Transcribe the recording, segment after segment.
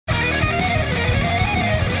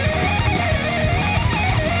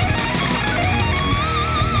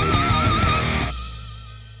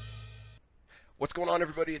on,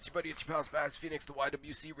 everybody? It's your buddy, it's your pal Spaz Phoenix, the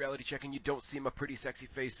YWC reality check, and you don't see my pretty sexy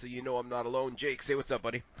face, so you know I'm not alone. Jake, say what's up,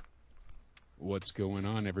 buddy. What's going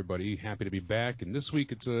on, everybody? Happy to be back, and this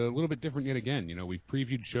week it's a little bit different yet again. You know, we've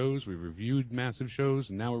previewed shows, we've reviewed massive shows,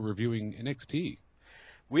 and now we're reviewing NXT.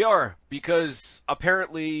 We are, because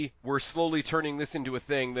apparently we're slowly turning this into a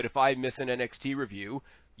thing that if I miss an NXT review,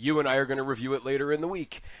 you and I are going to review it later in the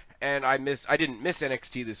week. And I didn't miss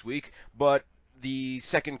NXT this week, but the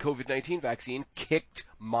second COVID-19 vaccine kicked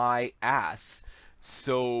my ass.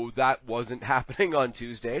 So that wasn't happening on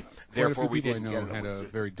Tuesday. Therefore, we didn't get it. I had a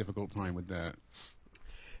very difficult time with that.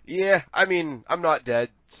 Yeah, I mean, I'm not dead,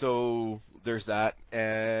 so there's that.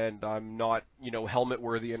 And I'm not, helmet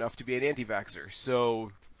worthy enough to be an anti-vaxxer.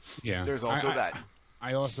 So yeah, there's also that.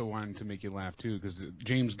 I also wanted to make you laugh, too, because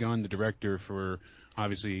James Gunn, the director for,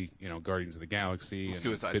 obviously, Guardians of the Galaxy, and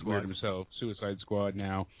Suicide Squad himself, Suicide Squad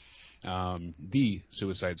now, the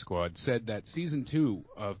Suicide Squad, said that Season 2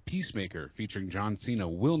 of Peacemaker featuring John Cena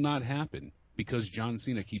will not happen because John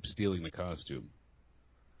Cena keeps stealing the costume.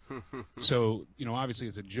 So, obviously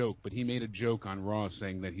it's a joke, but he made a joke on Raw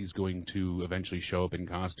saying that he's going to eventually show up in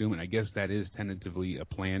costume, and I guess that is tentatively a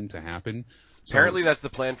plan to happen. So, apparently that's the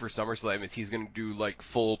plan for SummerSlam, is he's going to do,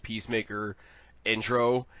 full Peacemaker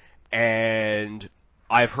intro, and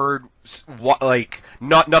I've heard,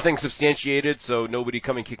 nothing substantiated, so nobody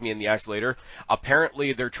come and kick me in the ass later.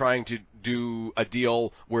 Apparently they're trying to do a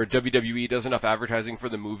deal where WWE does enough advertising for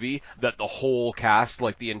the movie that the whole cast,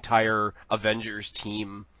 the entire Avengers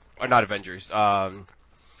team, or not Avengers,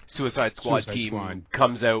 Suicide Squad team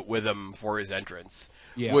comes out with him for his entrance.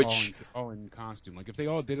 Yeah, which all in costume. If they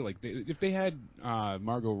all did it, if they had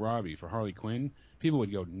Margot Robbie for Harley Quinn, people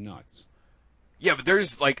would go nuts. Yeah, but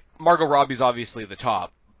there's, Margot Robbie's obviously the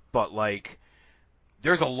top, but,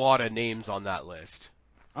 there's a lot of names on that list.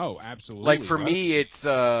 Oh, absolutely. For me, it's,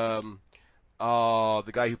 the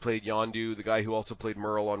guy who played Yondu, the guy who also played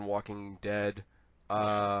Merle on Walking Dead,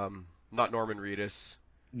 not Norman Reedus.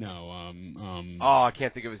 No, I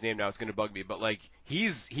can't think of his name now, it's gonna bug me, but,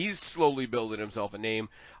 he's slowly building himself a name.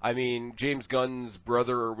 I mean, James Gunn's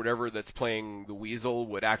brother or whatever that's playing the Weasel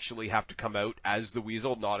would actually have to come out as the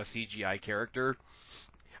Weasel, not a CGI character.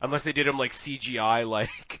 Unless they did him CGI,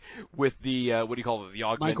 with the, what do you call it, the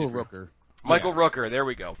augmented... Michael Rooker. Michael Rooker, there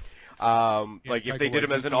we go. If they did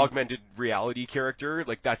him as an augmented reality character,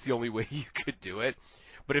 that's the only way you could do it.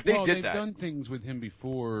 But if they did they've done things with him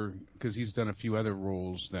before, because he's done a few other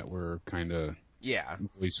roles that were kind of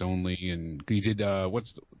voice only, and he did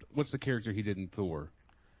what's the character he did in Thor?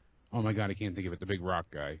 Oh my God, I can't think of it. The big rock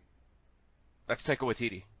guy. That's Taika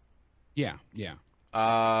Waititi. Yeah.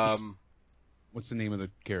 What's the name of the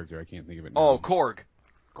character? I can't think of it now. Oh, Korg.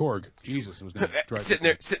 Korg. Jesus, it was gonna drive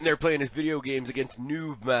sitting there playing his video games against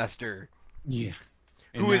Noob Master. Yeah.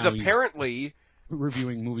 Who is apparently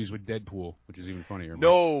reviewing movies with Deadpool, which is even funnier.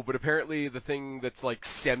 No, but apparently the thing that's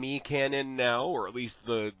semi-canon now, or at least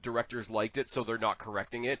the directors liked it, so they're not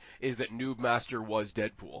correcting it, is that Noob Master was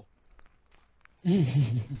Deadpool.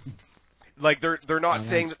 They're not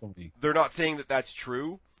saying they're not saying that that's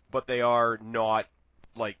true, but they are not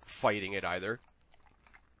fighting it either.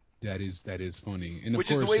 That is funny. And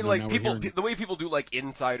which of course, is the way the way people do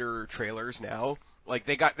insider trailers now.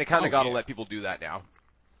 They kind of got to let people do that now.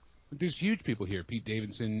 But there's huge people here. Pete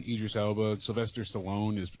Davidson, Idris Elba, Sylvester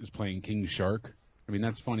Stallone is playing King Shark. I mean,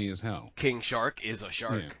 that's funny as hell. King Shark is a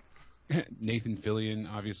shark. Yeah. Nathan Fillion,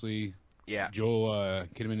 obviously. Yeah. Joel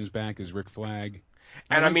Kidman is back as Rick Flag.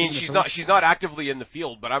 And I mean, she's not actively in the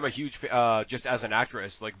field, but I'm a huge just as an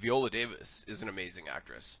actress. Viola Davis is an amazing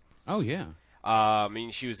actress. Oh yeah. I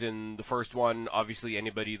mean, she was in the first one. Obviously,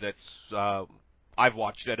 anybody that's I've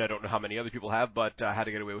watched it. I don't know how many other people have, but How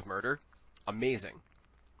to Get Away with Murder, amazing.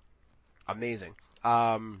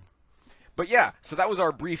 But yeah, so that was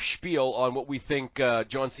our brief spiel on what we think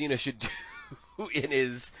John Cena should do in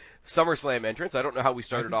his SummerSlam entrance. I don't know how we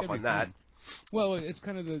started off on that. Well, it's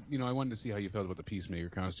kind of I wanted to see how you felt about the Peacemaker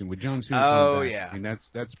costume with John Cena. Oh yeah. I mean,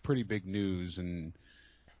 that's pretty big news, and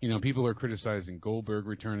people are criticizing Goldberg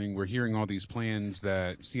returning. We're hearing all these plans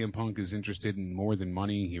that CM Punk is interested in more than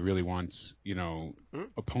money. He really wants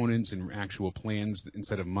opponents and actual plans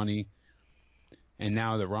instead of money. And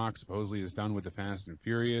now The Rock supposedly is done with the Fast and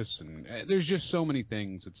Furious, and there's just so many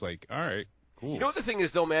things. It's all right, cool. You know what the thing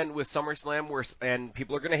is, though, man, with SummerSlam, and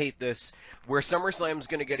people are going to hate this, where SummerSlam's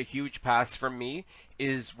going to get a huge pass from me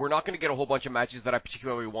is we're not going to get a whole bunch of matches that I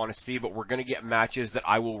particularly want to see, but we're going to get matches that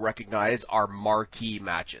I will recognize are marquee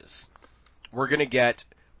matches. We're going to get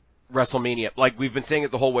WrestleMania. We've been saying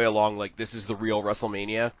it the whole way along, this is the real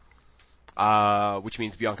WrestleMania, which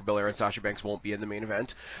means Bianca Belair and Sasha Banks won't be in the main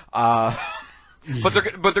event. But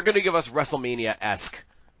they're going to give us WrestleMania-esque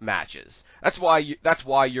matches. That's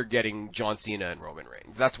why you're getting John Cena and Roman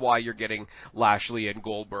Reigns. That's why you're getting Lashley and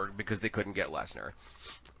Goldberg, because they couldn't get Lesnar.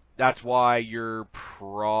 That's why you're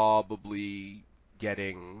probably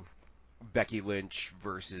getting Becky Lynch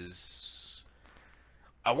versus,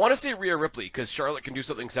 I want to say Rhea Ripley, because Charlotte can do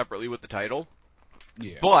something separately with the title.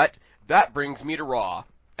 Yeah. But that brings me to Raw,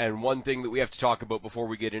 and one thing that we have to talk about before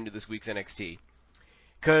we get into this week's NXT.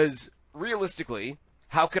 Because realistically,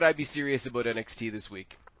 how could I be serious about NXT this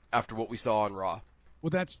week after what we saw on Raw?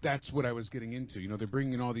 Well, that's what I was getting into. You know, they're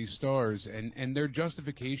bringing in all these stars, and their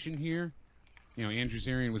justification here, you know, Andrew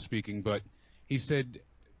Zarian was speaking, but he said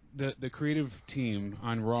the creative team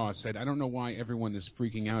on Raw said, I don't know why everyone is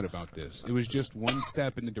freaking out about this. It was just one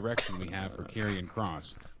step in the direction we have for Karrion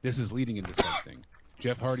Kross. This is leading into something.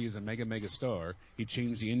 Jeff Hardy is a mega star. He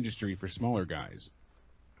changed the industry for smaller guys.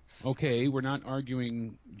 Okay, we're not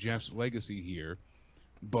arguing Jeff's legacy here,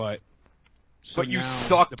 but you now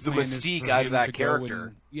sucked the plan is mystique for out of him that to go character.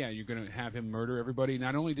 and, yeah, you're going to have him murder everybody.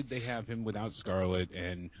 Not only did they have him without Scarlett,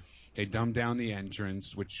 and they dumbed down the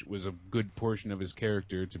entrance, which was a good portion of his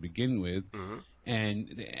character to begin with, and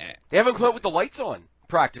They haven't come out with the lights on,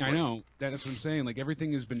 practically. I know, that's what I'm saying. Like,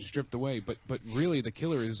 everything has been stripped away, but really the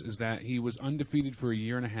killer is that he was undefeated for a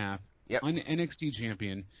year and a half, Yep. NXT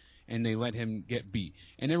champion, and they let him get beat.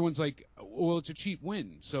 And everyone's like, well, it's a cheap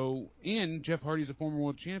win. So, and Jeff Hardy's a former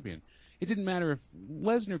world champion. It didn't matter if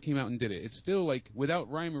Lesnar came out and did it. It's still like without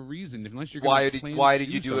rhyme or reason, unless you're going to Why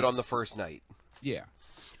did you do it on the first night? Yeah.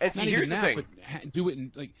 And see, Not here's even the that, thing. but do it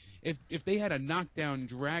in, like, if they had a knockdown,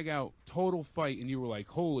 drag out, total fight, and you were like,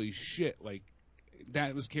 holy shit, like,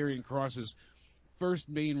 that was Karrion Kross's first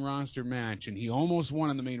main roster match, and he almost won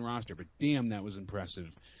on the main roster, but damn, that was impressive.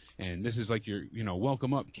 And this is like your, you know,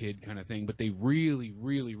 welcome up, kid, kind of thing. But they really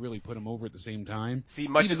put him over at the same time. See,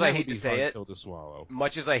 much Even as that I would hate be to say hard it, pill to swallow.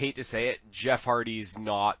 much as I hate to say it, Jeff Hardy's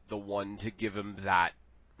not the one to give him that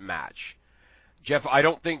match. I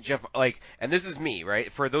don't think Jeff, like, and this is me,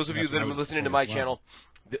 right? For those of you That's that what I have been was listening to saying my as well. channel,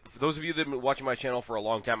 for those of you that have been watching my channel for a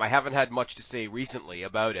long time, I haven't had much to say recently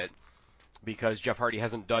about it because Jeff Hardy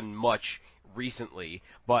hasn't done much recently,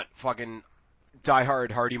 but fucking diehard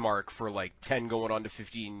Hardy mark for like 10 going on to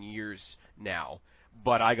 15 years now.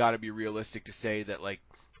 But I gotta be realistic to say that, like,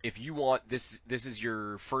 if you want this is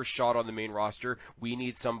your first shot on the main roster, we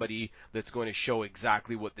need somebody that's going to show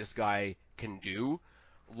exactly what this guy can do.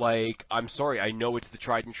 Like, I'm sorry, I know it's the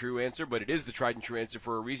tried and true answer, but it is the tried and true answer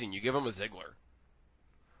for a reason. You give him a Ziggler.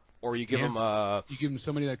 Or you give him a... You give him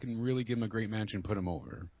somebody that can really give him a great match and put him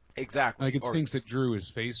over. Exactly. Like, it stinks that Drew is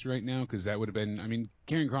faced right now, because that would have been, I mean,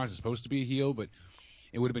 Karrion Kross is supposed to be a heel, but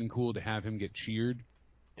it would have been cool to have him get cheered.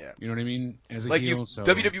 Yeah. You know what I mean? As a like heel. So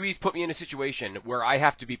WWE's put me in a situation where I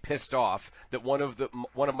have to be pissed off that one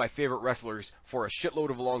of my favorite wrestlers for a shitload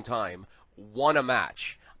of a long time won a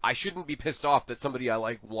match. I shouldn't be pissed off that somebody I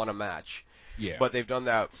like won a match. Yeah. But they've done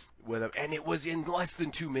that with him, and it was in less than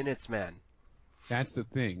 2 minutes, man. That's the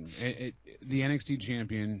thing. The NXT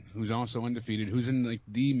champion, who's also undefeated, who's in like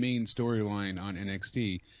the main storyline on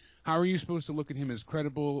NXT, how are you supposed to look at him as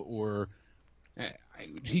credible? Or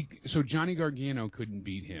so Johnny Gargano couldn't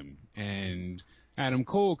beat him, and Adam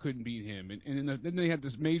Cole couldn't beat him, and then they had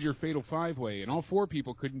this major fatal 5-way, and all 4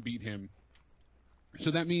 people couldn't beat him.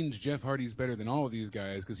 So that means Jeff Hardy's better than all of these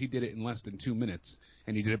guys because he did it in less than 2 minutes,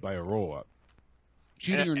 and he did it by a roll-up.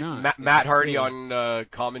 Cheating or not, Matt Hardy on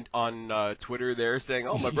comment on Twitter there saying,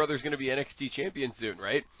 "Oh, my brother's going to be NXT champion soon,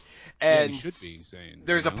 right?" And yeah, he should be saying.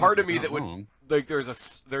 there's a part of me not that would wrong. like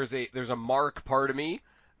there's a Mark part of me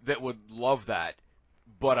that would love that,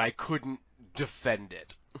 but I couldn't defend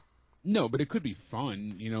it. No, but it could be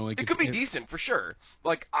fun, you know. Like It could be decent for sure.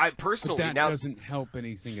 Like I personally But that now doesn't help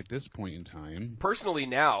anything at this point in time. personally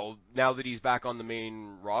now that he's back on the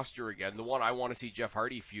main roster again, the one I want to see Jeff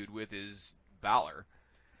Hardy feud with is Balor.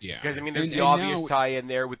 Yeah. Because I mean, there's And- the and obvious now- tie in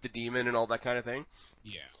there with the demon and all that kind of thing.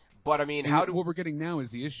 Yeah. But I mean, And what we're getting now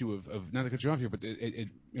is the issue of not to cut you off here, but it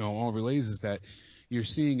you know, all relays is that you're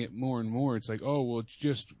seeing it more and more. It's like, oh, well, it's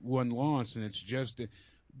just one loss, and it's just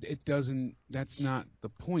it doesn't. That's not the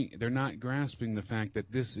point. They're not grasping the fact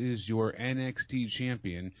that this is your NXT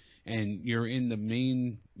champion, and you're in the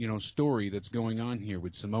main, you know, story that's going on here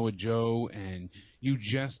with Samoa Joe, and you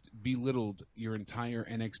just belittled your entire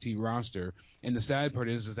NXT roster. And the sad part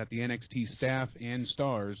is that the NXT staff and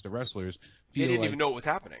stars, the wrestlers, they feel didn't like, even know what was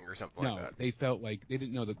happening or something no, like that. they felt like they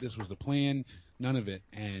didn't know that this was the plan, none of it,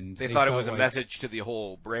 and They thought it felt was a like- message to the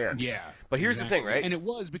whole brand. Yeah, But here's the thing, right? And it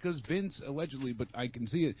was because Vince allegedly, but I can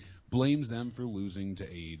see it, blames them for losing to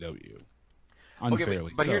AEW.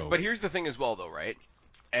 Unfairly. Okay, but here's the thing as well, though, right?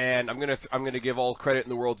 and I'm gonna give all credit in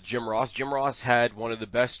the world to Jim Ross. Jim Ross had one of the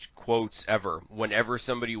best quotes ever whenever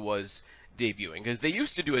somebody was debuting, because they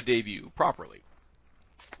used to do a debut properly.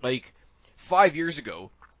 Like 5 years ago,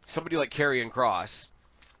 somebody like Karrion Kross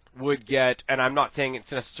would get, and I'm not saying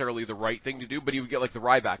it's necessarily the right thing to do, but he would get like the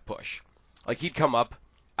Ryback push. Like he'd come up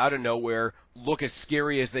out of nowhere, look as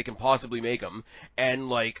scary as they can possibly make him, and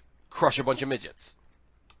like crush a bunch of midgets.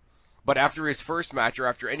 But after his first match, or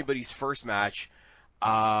after anybody's first match,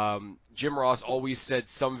 Jim Ross always said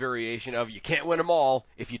some variation of, you can't win them all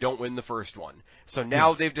if you don't win the first one. So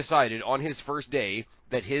now they've decided on his first day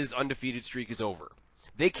that his undefeated streak is over.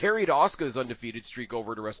 They carried Asuka's undefeated streak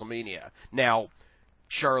over to WrestleMania. Now,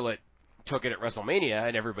 Charlotte took it at WrestleMania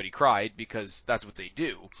and everybody cried because that's what they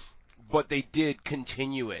do. But they did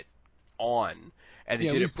continue it on, and they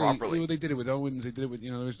did it properly. They did it with Owens. They did it with,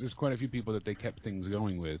 there's quite a few people that they kept things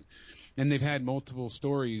going with. And they've had multiple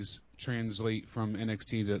stories translate from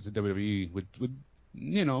NXT to WWE with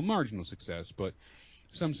marginal success, but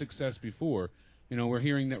some success before. We're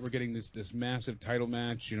hearing that we're getting this massive title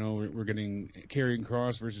match. We're getting Karrion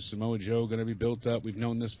Kross versus Samoa Joe going to be built up. We've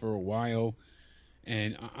known this for a while,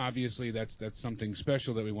 and obviously that's something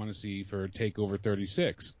special that we want to see for TakeOver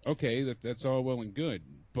 36. Okay, that's all well and good,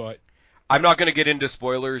 but I'm not going to get into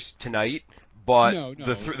spoilers tonight. But no,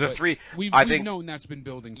 the three, we've known that's been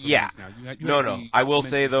building for months now. I will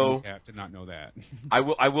say though, to not know that.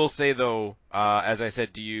 I will say though, as I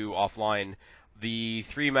said to you offline, the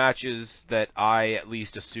 3 matches that I at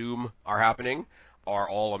least assume are happening are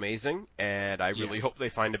all amazing, and I really hope they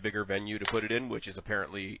find a bigger venue to put it in, which is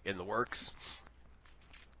apparently in the works.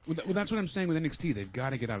 Well, that's what I'm saying with NXT. They've got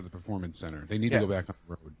to get out of the Performance Center. They need to go back on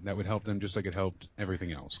the road. That would help them just like it helped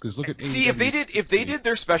everything else. Because look at if they did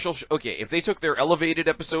their special if they took their elevated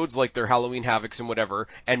episodes like their Halloween Havocs and whatever,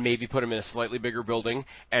 and maybe put them in a slightly bigger building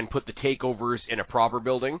and put the takeovers in a proper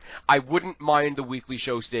building, I wouldn't mind the weekly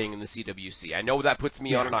show staying in the CWC. I know that puts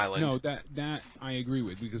me on an island. No, that I agree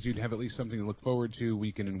with, because you'd have at least something to look forward to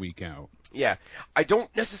week in and week out. Yeah, I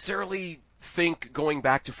don't necessarily think going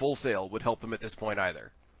back to Full Sail would help them at this point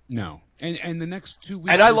either. No, and the next 2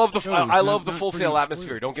 weeks. And I love the Full Sail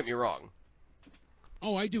atmosphere. Don't get me wrong.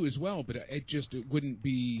 Oh, I do as well, but it wouldn't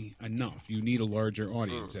be enough. You need a larger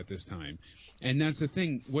audience at this time, and that's the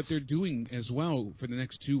thing. What they're doing as well for the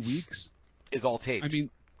next 2 weeks is all taped. I mean,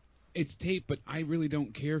 it's taped, but I really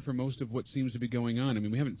don't care for most of what seems to be going on. I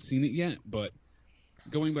mean, we haven't seen it yet, but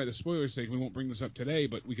going by the spoilers' sake, we won't bring this up today,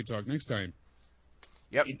 but we could talk next time.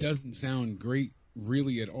 Yep. It doesn't sound great,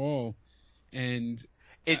 really, at all, and.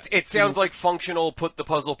 It sounds like functional, put the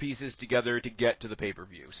puzzle pieces together to get to the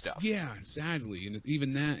pay-per-view stuff. Yeah, sadly. And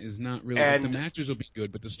even that is not really... And the matches will be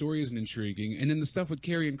good, but the story isn't intriguing. And then the stuff with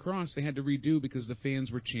Karrion Kross, they had to redo because the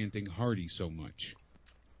fans were chanting Hardy so much.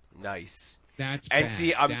 Nice. That's and bad.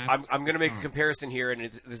 See, I'm going to make a comparison here, and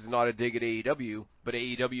this is not a dig at AEW, but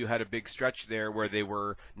AEW had a big stretch there where they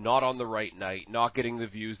were not on the right night, not getting the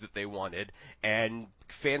views that they wanted, and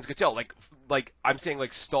fans could tell. Like I'm saying,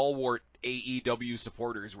 like stalwart AEW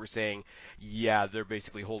supporters were saying, yeah, they're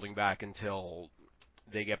basically holding back until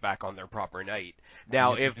they get back on their proper night.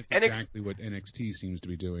 Now, that's exactly what NXT seems to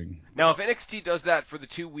be doing. Now, if NXT does that for the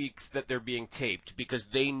 2 weeks that they're being taped, because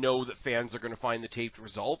they know that fans are going to find the taped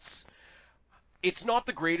results, it's not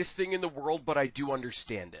the greatest thing in the world, but I do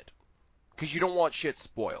understand it. Because you don't want shit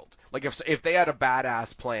spoiled. Like, if they had a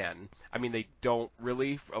badass plan, I mean, they don't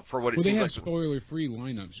really, for what it seems like. Well, they have spoiler-free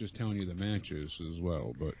lineups just telling you the matches as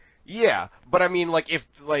well, but... Yeah, but I mean, if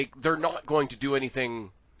they're not going to do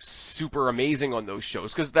anything super amazing on those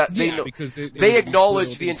shows, because they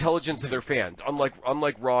acknowledge the intelligence of their fans.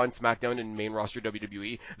 Unlike Raw and SmackDown and main roster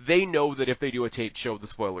WWE, they know that if they do a taped show, the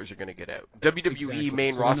spoilers are going to get out. WWE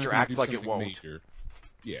main roster acts like it won't. Major.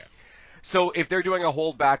 Yeah. So if they're doing a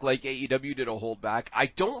holdback like AEW did a holdback, I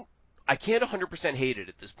can't 100% hate it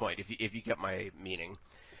at this point. If you get my meaning,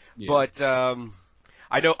 yeah. But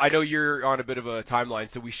I know you're on a bit of a timeline,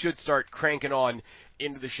 so we should start cranking on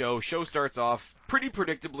into the show. Show starts off pretty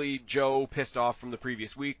predictably. Joe, pissed off from the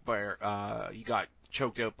previous week he got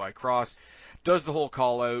choked out by Cross, does the whole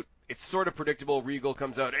call out. It's sort of predictable. Regal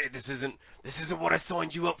comes out, hey, this isn't what I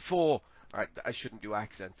signed you up for. All right, I shouldn't do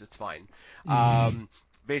accents. It's fine. Mm-hmm.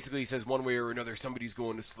 Basically, he says one way or another, somebody's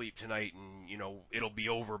going to sleep tonight, and it'll be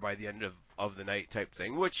over by the end of the night type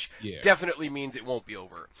thing, which definitely means it won't be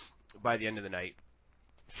over by the end of the night.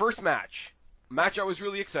 First match I was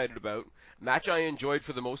really excited about. Match I enjoyed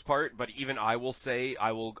for the most part, but even I will say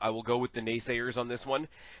I will go with the naysayers on this one.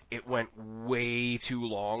 It went way too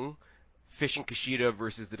long. Fish and Kushida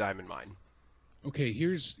versus the Diamond Mine. Okay,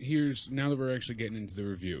 here's now that we're actually getting into the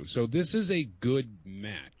review. So this is a good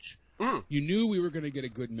match. Mm. You knew we were going to get a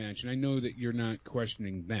good match, and I know that you're not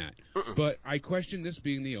questioning that. Mm-mm. But I question this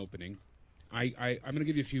being the opening. I'm going to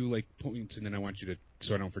give you a few like points, and then I want you to,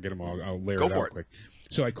 so I don't forget them all, I'll layer Go it for out it. quick.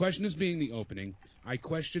 So I question this being the opening. I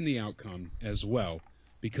question the outcome as well,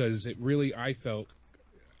 because it really, I felt,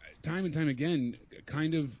 time and time again,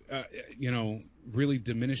 kind of, really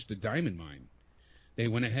diminished the Diamond Mine. They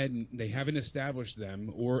went ahead and they haven't established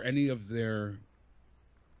them or any of their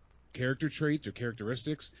character traits or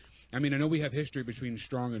characteristics. I mean, I know we have history between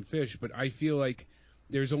Strong and Fish, but I feel like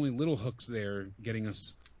there's only little hooks there getting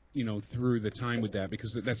us, through the time with that,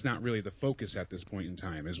 because that's not really the focus at this point in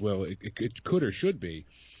time as well. It could or should be,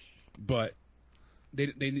 but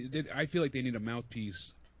I feel like they need a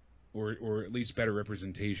mouthpiece or at least better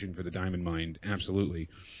representation for the Diamond Mine, absolutely.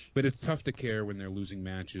 But it's tough to care when they're losing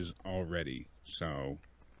matches already. So,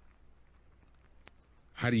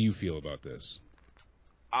 how do you feel about this?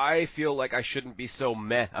 I feel like I shouldn't be so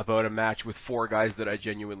meh about a match with 4 guys that I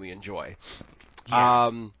genuinely enjoy.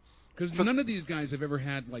 Yeah. Because none of these guys have ever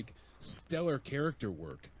had, like, stellar character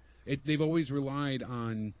work. They've always relied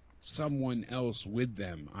on someone else with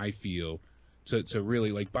them, I feel, to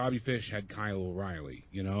really, like, Bobby Fish had Kyle O'Reilly,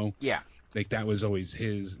 Yeah. Like, that was always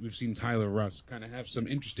his. We've seen Tyler Rust kind of have some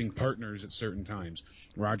interesting partners at certain times.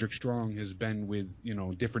 Roderick Strong has been with,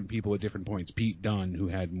 different people at different points. Pete Dunne, who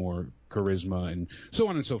had more charisma, and so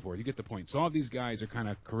on and so forth. You get the point. So all these guys are kind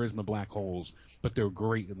of charisma black holes, but they're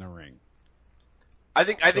great in the ring. I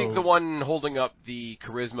think the one holding up the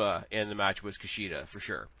charisma in the match was Kushida, for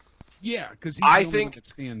sure. Yeah, because he's the only one that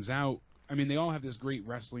stands out. I mean, they all have this great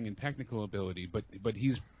wrestling and technical ability, but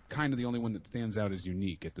he's kind of the only one that stands out as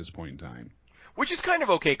unique at this point in time. Which is kind of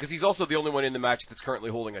okay, because he's also the only one in the match that's currently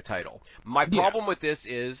holding a title. My problem with this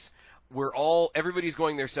is everybody's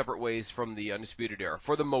going their separate ways from the Undisputed Era,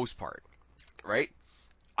 for the most part, right?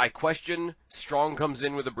 I question Strong comes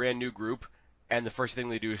in with a brand new group, and the first thing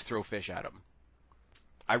they do is throw Fish at him.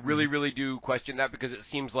 I really, really do question that, because it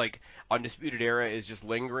seems like Undisputed Era is just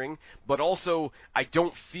lingering. But also, I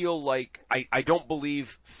don't feel like I don't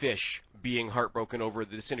believe Fish being heartbroken over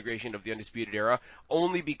the disintegration of the Undisputed Era,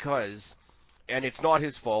 only because, and it's not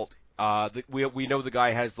his fault. We know the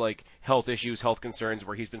guy has like health issues, health concerns,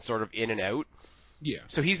 where he's been sort of in and out. Yeah.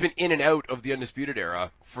 So he's been in and out of the Undisputed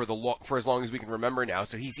Era for as long as we can remember now.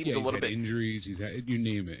 So he seems a little bit injuries. He's had, you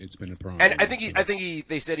name it, it's been a problem. And I think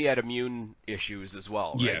they said he had immune issues as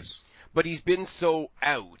well. Right? Yes. But he's been so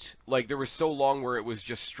out. Like there was so long where it was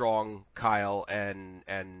just Strong, Kyle, and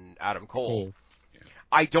Adam Cole. Yeah.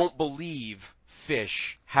 I don't believe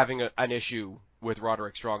Fish having an issue with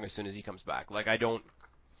Roderick Strong as soon as he comes back. Like I don't.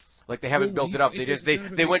 Like they haven't built it up.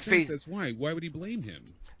 They went face. That's why. Why would he blame him?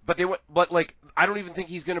 But I don't even think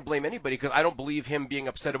he's going to blame anybody, because I don't believe him being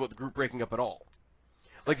upset about the group breaking up at all.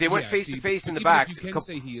 Like they went face to face in the back. You can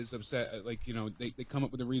say he is upset. Like they come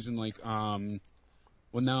up with a reason like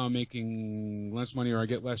well, now I'm making less money or I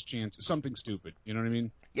get less chance. Something stupid. You know what I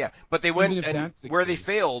mean? Yeah, but they went and where they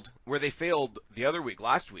failed the other week,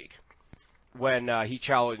 last week, when he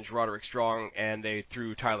challenged Roderick Strong and they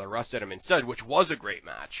threw Tyler Rust at him instead, which was a great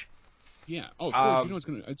match. Yeah. Oh, of course.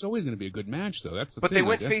 It's always going to be a good match, though. That's the thing. But they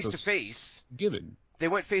went face to face. Given. They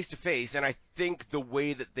went face to face, and I think the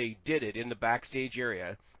way that they did it in the backstage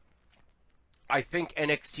area, I think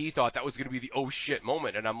NXT thought that was going to be the oh shit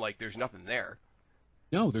moment, and I'm like, there's nothing there.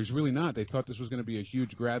 No, there's really not. They thought this was going to be a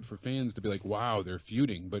huge grab for fans to be like, wow, they're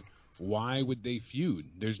feuding. But why would they feud?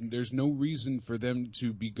 There's no reason for them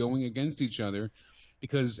to be going against each other,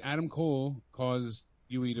 because Adam Cole caused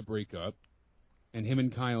UE to break up. And him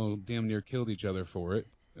and Kyle damn near killed each other for it,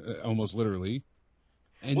 almost literally.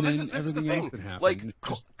 And well, then this everything is the thing. else that happened.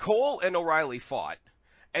 Like Cole and O'Reilly fought,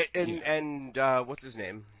 and what's his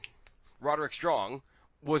name? Roderick Strong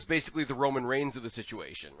was basically the Roman Reigns of the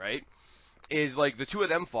situation, right? Is like the two of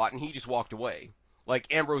them fought and he just walked away.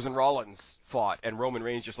 Like Ambrose and Rollins fought and Roman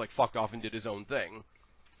Reigns just like fucked off and did his own thing.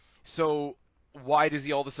 So why does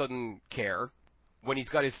he all of a sudden care when he's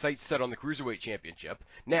got his sights set on the Cruiserweight Championship?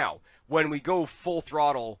 Now, when we go full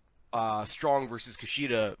throttle Strong versus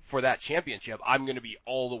Kushida for that championship, I'm going to be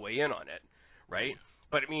all the way in on it, right?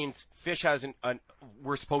 But it means Fish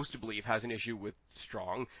we're supposed to believe, has an issue with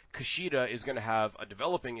Strong. Kushida is going to have a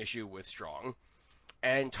developing issue with Strong.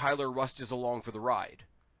 And Tyler Rust is along for the ride.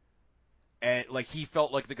 And like he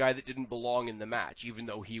felt like the guy that didn't belong in the match, even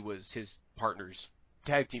though he was his partner's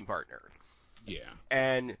tag team partner. Yeah.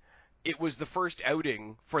 And it was the first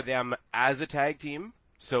outing for them as a tag team.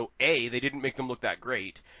 So A, they didn't make them look that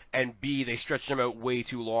great, and B, they stretched them out way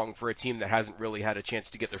too long for a team that hasn't really had a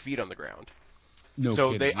chance to get their feet on the ground. No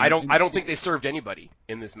So kidding. I don't think they served anybody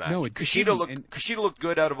in this match. No, it didn't. Kushida looked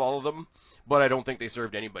good out of all of them, but I don't think they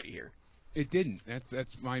served anybody here. It didn't.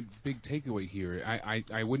 That's my big takeaway here.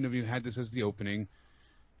 I wouldn't have even had this as the opening,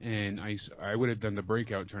 and I would have done the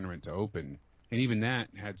breakout tournament to open, and even that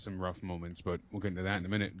had some rough moments. But we'll get into that in a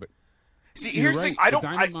minute. But see, you're here's right. the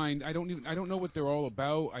thing. I don't know what they're all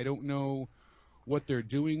about. I don't know what they're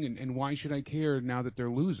doing, and why should I care now that they're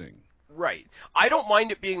losing? Right. I don't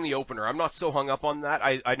mind it being the opener. I'm not so hung up on that.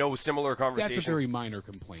 I know similar conversations. That's a very minor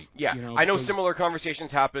complaint. Yeah, you know, I know similar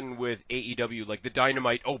conversations happen with AEW, like the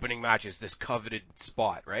Dynamite opening match is this coveted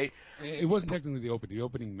spot, right? It wasn't technically the opening. The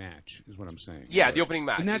opening match is what I'm saying. Yeah, but, the opening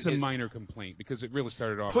match. And that's a minor complaint because it really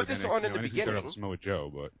started off Put with this NXT, on in the NXT beginning. started off with Samoa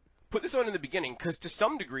Joe, but Put this on in the beginning, because to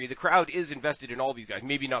some degree, the crowd is invested in all these guys.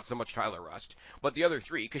 Maybe not so much Tyler Rust, but the other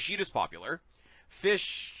three. Kushida's popular.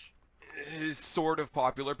 Fish is sort of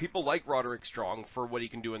popular. People like Roderick Strong for what he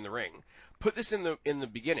can do in the ring. Put this in the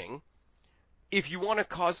beginning. If you want to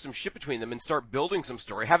cause some shit between them and start building some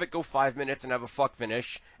story, have it go 5 minutes and have a fuck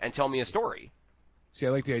finish and tell me a story. see, I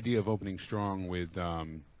like the idea of opening strong with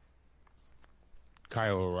Kyle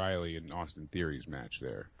O'Reilly and Austin Theory's match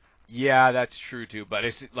there. Yeah, that's true too, but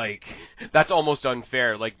it's like that's almost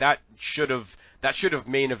unfair. Like that should have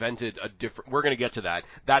main evented a different. We're gonna get to that.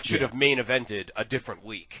 That should have main evented a different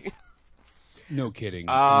week. No kidding.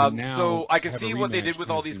 So I can see what they did with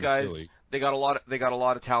all these guys. Silly. They got a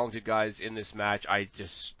lot of talented guys in this match. I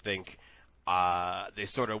just think they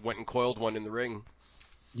sort of went and coiled one in the ring.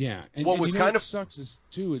 Yeah, and What was kind of sucks is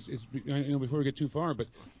too is before we get too far, but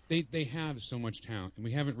they have so much talent, and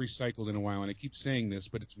we haven't recycled in a while. And I keep saying this,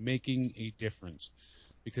 but it's making a difference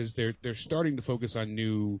because they're starting to focus on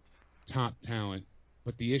new top talent.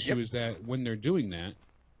 But the issue is that when they're doing that,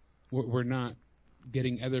 we're not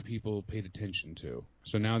getting other people paid attention to.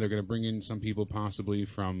 So now they're going to bring in some people possibly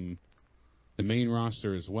from the main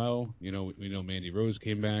roster as well. You know, we know Mandy Rose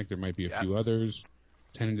came back. There might be a few others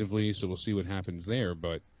tentatively, so we'll see what happens there.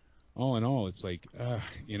 But all in all, it's like,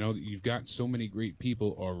 you've got so many great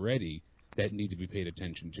people already that need to be paid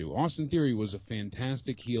attention to. Austin Theory was a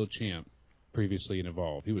fantastic heel champ previously in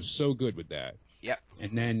Evolve. He was so good with that. Yep.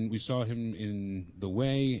 And then we saw him in The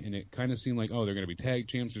Way, and it kind of seemed like, they're going to be tag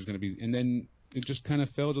champs. There's going to be, and then it just kind of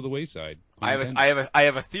fell to the wayside. I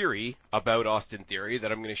have a theory about Austin Theory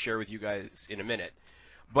that I'm going to share with you guys in a minute.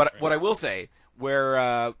 But what I will say, where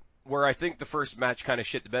I think the first match kind of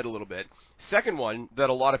shit the bed a little bit, second one that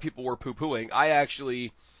a lot of people were poo-pooing, I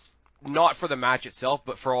actually, not for the match itself,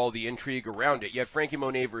 but for all the intrigue around it. You had Frankie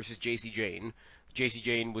Monet versus JC Jane. JC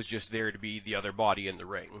Jane was just there to be the other body in the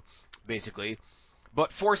ring, basically.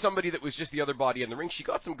 But for somebody that was just the other body in the ring, she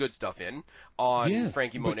got some good stuff in on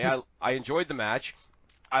Frankie Monet. I enjoyed the match.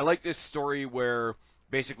 I like this story where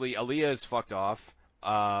basically Aaliyah is fucked off.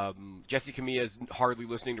 Jesse Camilla is hardly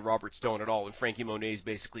listening to Robert Stone at all, and Frankie Monet is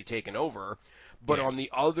basically taken over. But on the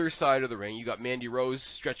other side of the ring, you got Mandy Rose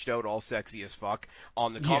stretched out all sexy as fuck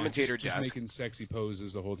on the commentator just desk. Making sexy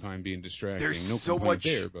poses the whole time, being distracting. There's no so complaint much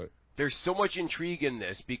there, but there's so much intrigue in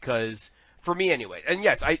this because, for me anyway, and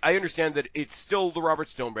yes, I understand that it's still the Robert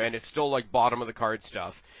Stone brand, it's still like bottom of the card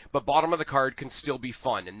stuff, but bottom of the card can still be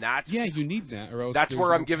fun, and that's you need that, or else that's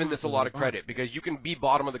where I'm no giving top this a without lot of bottom. credit because you can be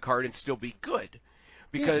bottom of the card and still be good.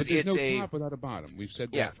 Because but there's it's no top without a bottom. We've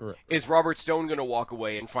said that forever. Is Robert Stone going to walk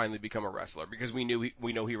away and finally become a wrestler? Because we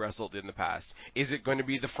know he wrestled in the past. Is it going to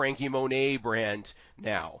be the Frankie Monet brand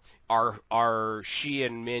now? Are she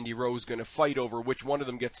and Mandy Rose going to fight over which one of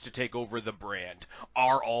them gets to take over the brand?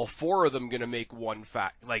 Are all four of them going to make one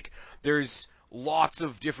like there's lots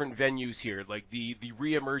of different venues here. Like the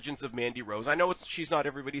reemergence of Mandy Rose. I know she's not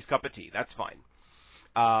everybody's cup of tea. That's fine.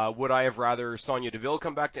 Would I have rather Sonya Deville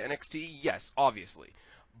come back to NXT? Yes, obviously.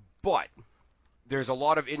 But there's a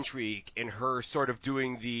lot of intrigue in her sort of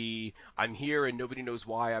doing the I'm here and nobody knows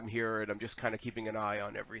why I'm here and I'm just kind of keeping an eye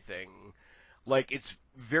on everything. Like, it's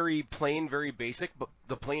very plain, very basic, but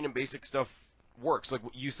the plain and basic stuff works. Like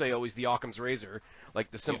what you say always, the Occam's razor.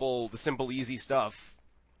 Like the simple, easy stuff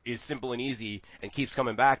is simple and easy and keeps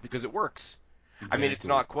coming back because it works. Exactly. I mean, it's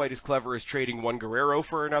not quite as clever as trading one Guerrero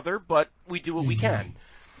for another, but we do what we can.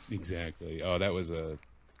 Exactly. Oh, that was a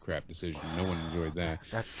crap decision. No one enjoyed that.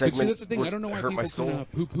 That segment that's the thing. I don't know why people kind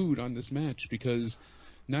of poo-pooed on this match because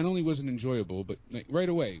not only was it enjoyable, but like, right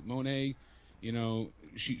away, Monet,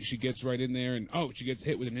 she gets right in there and she gets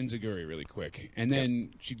hit with an enziguri really quick, and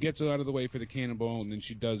then she gets it out of the way for the cannonball, and then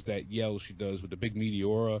she does that yell she does with the big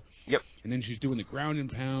Meteora. Yep. And then she's doing the ground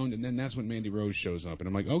and pound, and then that's when Mandy Rose shows up, and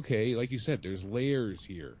I'm like, okay, like you said, there's layers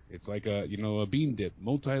here. It's like a bean dip,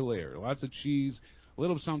 multi-layer, lots of cheese, A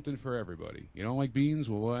little something for everybody. You don't like beans?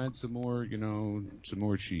 Well, we'll add some more, some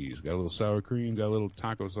more cheese. Got a little sour cream, got a little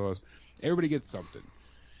taco sauce. Everybody gets something.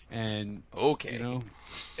 And Okay.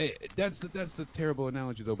 that's the terrible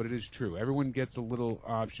analogy though, but it is true. Everyone gets a little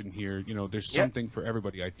option here. There's Yeah. something for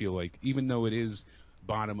everybody. I feel like, even though it is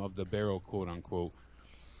bottom of the barrel, quote unquote,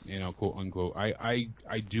 quote unquote, I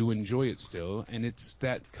do enjoy it still, and it's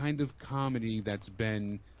that kind of comedy that's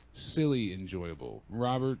been silly enjoyable.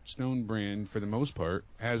 Robert Stone brand, for the most part,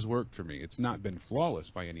 has worked for me. It's not been flawless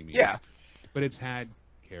by any means, Yeah. but it's had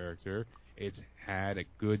character. It's had a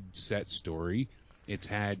good set story. It's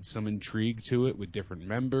had some intrigue to it with different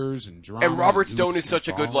members and drama. And Robert and Stone hoops is such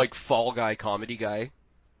a and good fall. like fall guy comedy guy.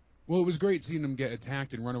 Well, it was great seeing him get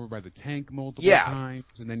attacked and run over by the tank multiple Yeah.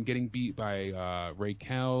 times, and then getting beat by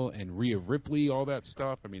Raquel and Rhea Ripley, all that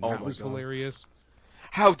stuff. I mean, Oh that my was God. hilarious.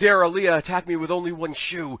 How dare Aaliyah attack me with only one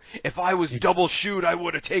shoe? If I was double shoed, I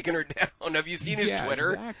would have taken her down. Have you seen his Yeah,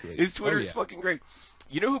 Twitter? exactly. His Twitter Oh, is yeah. fucking great.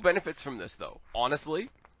 You know who benefits from this though? Honestly,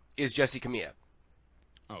 is Jessie Camilla.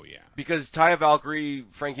 Oh yeah. Because Taya Valkyrie,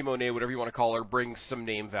 Frankie Monet, whatever you want to call her, brings some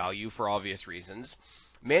name value for obvious reasons.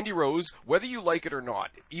 Mandy Rose, whether you like it or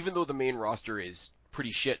not, even though the main roster is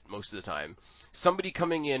pretty shit most of the time, somebody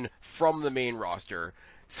coming in from the main roster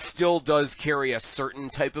still does carry a certain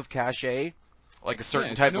type of cachet, like a certain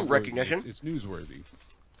Yeah, type of noteworthy. recognition. It's newsworthy.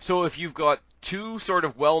 So if you've got two sort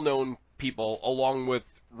of well-known people along with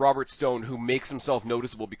Robert Stone, who makes himself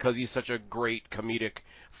noticeable because he's such a great comedic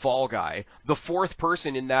fall guy, the fourth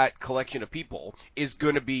person in that collection of people is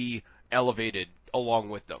going to be elevated along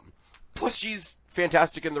with them. Plus, she's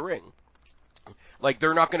fantastic in the ring. Like,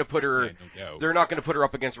 they're not going to put her, Yeah, no doubt. they're not going to put her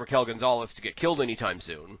up against Raquel Gonzalez to get killed anytime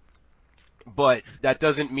soon. But that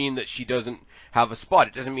doesn't mean that she doesn't have a spot.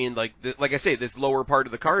 It doesn't mean, like I say, this lower part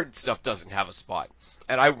of the card stuff doesn't have a spot.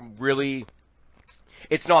 And I really,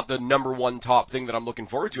 it's not the number one top thing that I'm looking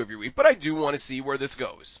forward to every week, but I do want to see where this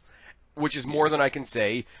goes, which is more than I can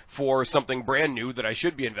say for something brand new that I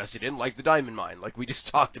should be invested in, like the Diamond Mine, like we just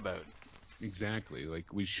talked about. Exactly.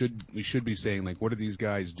 Like we should be saying, like, what are these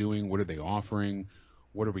guys doing? What are they offering?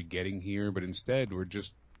 What are we getting here? But instead, we're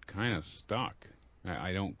just kind of stuck.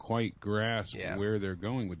 I don't quite grasp Yeah. where they're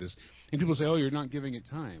going with this. And people say, "Oh, you're not giving it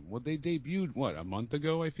time." Well, they debuted a month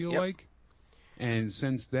ago? I feel Yep. like. And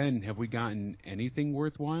since then, have we gotten anything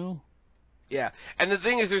worthwhile? Yeah, and the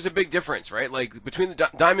thing is, there's a big difference, right? Like, between the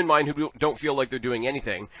Diamond Mine, who don't feel like they're doing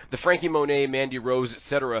anything, the Frankie Monet, Mandy Rose,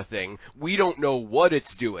 etc. thing, we don't know what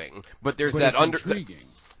it's doing, but there's But that it's intriguing.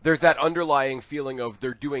 there's that underlying feeling of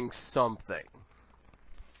they're doing something.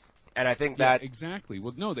 And I think Yeah, that exactly.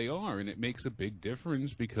 Well, no, they are, and it makes a big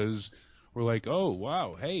difference because we're like, oh,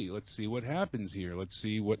 wow, hey, let's see what happens here. Let's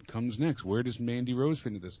see what comes next. Where does Mandy Rose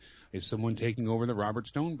fit into this? Is someone taking over the Robert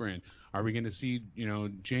Stone brand? Are we going to see,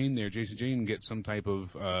 Jane there, Jason Jane, get some type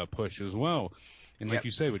of push as well? And like Yep.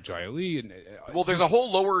 you say, with Jia Lee, and well, there's a whole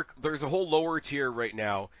lower tier right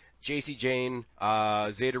now. JC Jane,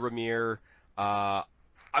 Zeta Ramir,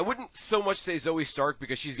 I wouldn't so much say Zoe Stark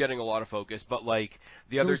because she's getting a lot of focus, but like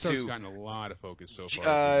the Zoe other Stark's two, gotten a lot of focus so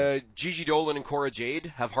far. Gigi Dolan and Cora Jade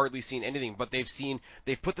have hardly seen anything, but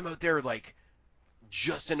they've put them out there like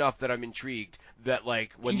just enough that I'm intrigued that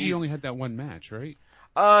like when Gigi only had that one match, right?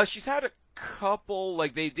 she's had a couple,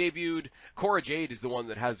 like they debuted. Cora Jade is the one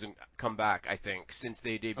that hasn't come back, I think, since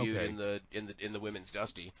they debuted Okay. in the women's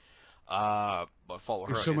Dusty. But follow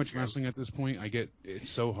her. There's on so much Instagram. wrestling at this point. It's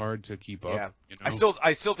so hard to keep up. Yeah, You know?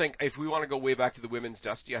 I still think if we want to go way back to the women's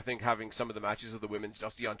Dusty, I think having some of the matches of the women's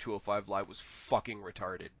Dusty on 205 Live was fucking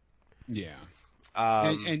retarded. Yeah.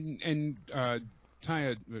 Um, And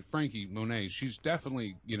Taya Frankie Monet, she's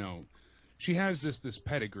definitely she has this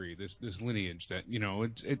pedigree, this lineage that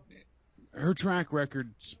her track record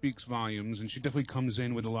speaks volumes, and she definitely comes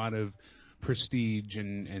in with a lot of prestige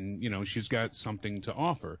and she's got something to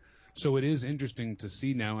offer. So it is interesting to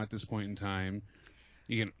see now at this point in time.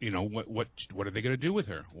 What are they going to do with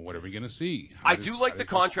her? What are we going to see? I do like the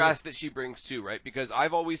contrast that she brings too, right? Because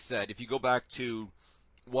I've always said, if you go back to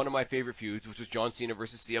one of my favorite feuds, which was John Cena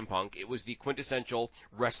versus CM Punk, it was the quintessential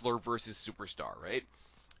wrestler versus superstar, right?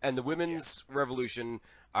 And the women's revolution,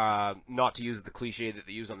 not to use the cliche that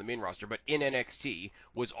they use on the main roster, but in NXT,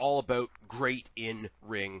 was all about great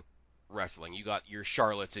in-ring wrestling. You got your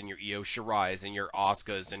Charlottes and your Io Shirai's and your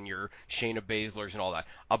Asukas and your Shayna Baszlers and all that.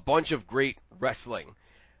 A bunch of great wrestling.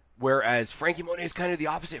 Whereas Frankie Monet is kind of the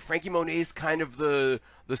opposite. Frankie Monet is kind of the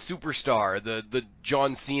superstar, the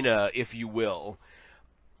John Cena, if you will.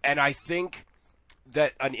 And I think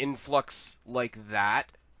that an influx like that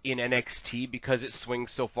in NXT, because it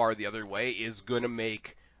swings so far the other way, is going to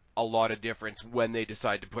make a lot of difference when they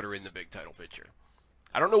decide to put her in the big title picture.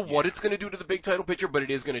 I don't know what it's going to do to the big title picture, but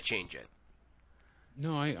it is going to change it.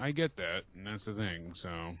 No, I get that, and that's the thing. So,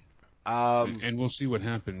 And we'll see what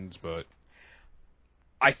happens, but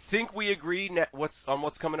I think we agree what's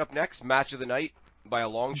coming up next. Match of the night by a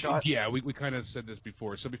long shot. Yeah, we kind of said this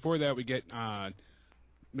before. So before that, we get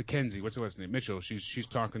Mackenzie. What's her last name? Mitchell. She's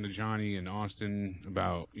talking to Johnny and Austin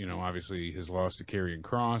about obviously his loss to Karrion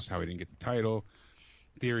Kross, how he didn't get the title.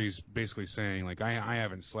 Theory's basically saying like I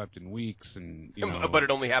haven't slept in weeks, and but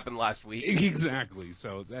it only happened last week. Exactly.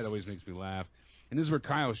 So that always makes me laugh. And this is where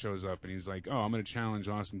Kyle shows up, and he's like, "Oh, I'm going to challenge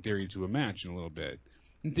Austin Theory to a match in a little bit."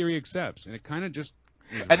 And Theory accepts, and it kind of just.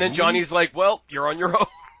 And then Johnny's like, "Well, you're on your own."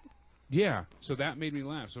 Yeah. So that made me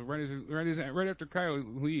laugh. So right after Kyle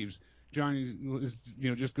leaves, Johnny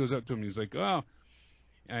just goes up to him. And he's like, "Oh,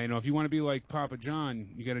 if you want to be like Papa John,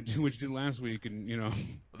 you got to do what you did last week." And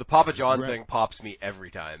the Papa John thing pops me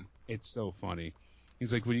every time. It's so funny.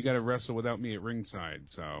 He's like, "Well, you got to wrestle without me at ringside."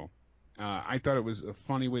 So. I thought it was a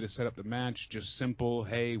funny way to set up the match, just simple.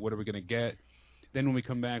 Hey, what are we gonna get? Then when we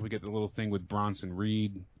come back, we get the little thing with Bronson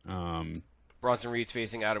Reed. Bronson Reed's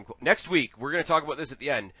facing Adam Cole. Next week, we're gonna talk about this at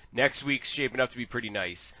the end. Next week's shaping up to be pretty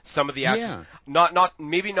nice. Some of the action,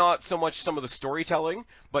 maybe not so much some of the storytelling,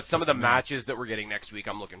 but some of the matches that we're getting next week,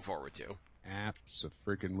 I'm looking forward to.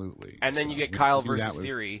 Abso-freaking-lutely. And then you get Kyle versus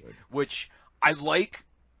Theory, which I like.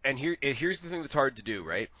 And here's the thing that's hard to do,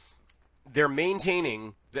 right? They're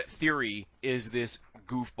maintaining that Theory is this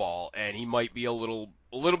goofball, and he might be a little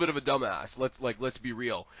bit of a dumbass. Let's be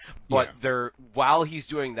real. But while he's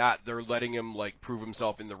doing that, they're letting him prove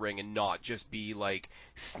himself in the ring and not just be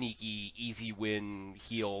sneaky, easy win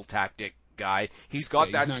heel tactic guy. He's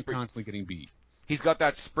not constantly getting beat. He's got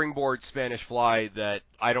that springboard Spanish fly that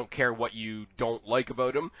I don't care what you don't like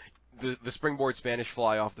about him. The springboard Spanish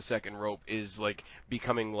fly off the second rope is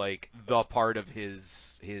becoming the part of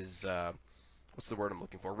his what's the word I'm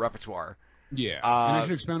looking for? Repertoire. Yeah, and I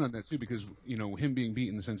should expound on that too, because him being beat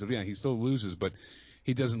in the sense of he still loses, but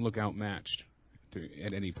he doesn't look outmatched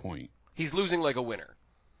at any point. He's losing like a winner.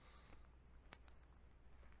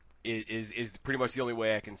 Is pretty much the only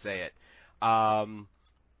way I can say it.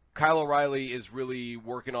 Kyle O'Reilly is really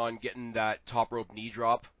working on getting that top rope knee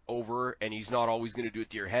drop over, and he's not always going to do it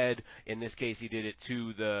to your head. In this case, he did it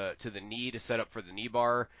to the knee to set up for the knee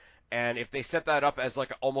bar. And if they set that up as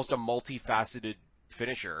almost a multifaceted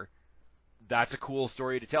finisher, that's a cool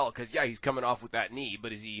story to tell. Because he's coming off with that knee,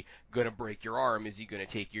 but is he going to break your arm? Is he going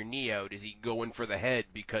to take your knee out? Is he going for the head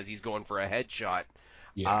because he's going for a headshot?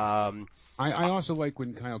 Yeah. I also like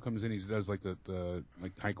when Kyle comes in, he does the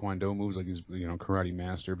Taekwondo moves, he's karate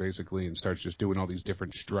master basically, and starts just doing all these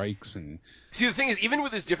different strikes. And see, the thing is, even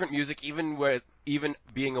with his different music, even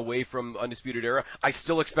being away from Undisputed Era, I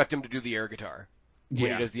still expect him to do the air guitar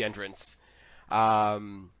when he does the entrance.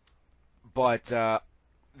 But the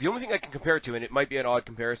only thing I can compare it to, and it might be an odd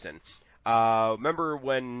comparison, remember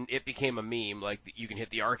when it became a meme, you can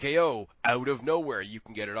hit the RKO out of nowhere, you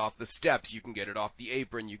can get it off the steps, you can get it off the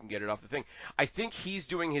apron, you can get it off the thing. I think he's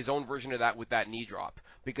doing his own version of that with that knee drop,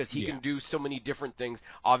 because he can do so many different things.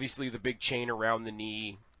 Obviously, the big chain around the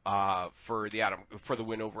knee for the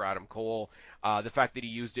win over Adam Cole, the fact that he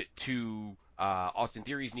used it to Austin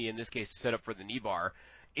Theory's knee in this case to set up for the knee bar.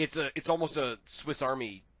 It's almost a Swiss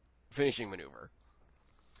Army finishing maneuver.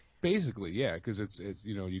 Basically, yeah, because it's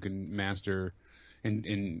you can master, and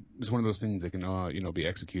it's one of those things that can be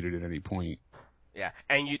executed at any point. Yeah,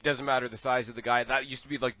 and it doesn't matter the size of the guy. That used to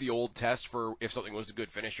be the old test for if something was a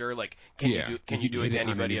good finisher. Can you do it to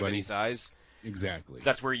anybody of any size? Exactly.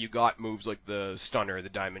 That's where you got moves like the stunner, the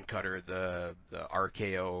diamond cutter, the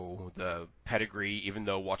RKO, the pedigree. Even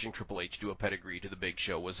though watching Triple H do a pedigree to the Big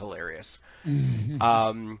Show was hilarious.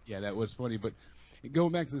 Yeah, that was funny. But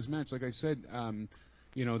going back to this match, like I said.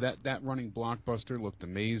 That running blockbuster looked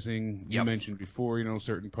amazing. You mentioned before,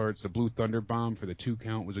 certain parts. The Blue Thunder Bomb for the 2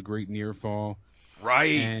 count was a great near fall.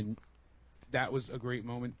 Right. And that was a great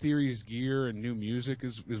moment. Theory's gear and new music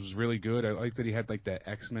was really good. I like that he had that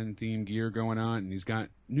X-Men theme gear going on, and he's got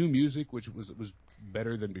new music, which was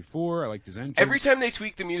better than before. I liked his entrance. Every time they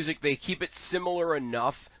tweak the music, they keep it similar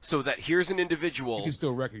enough so that here's an individual. You can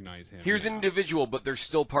still recognize him. Here's an individual, but they're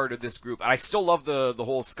still part of this group. And I still love the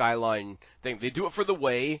whole Skyline thing. They do it for the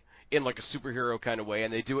Way in a superhero kind of way,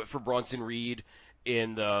 and they do it for Bronson Reed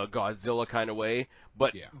in the Godzilla kind of way.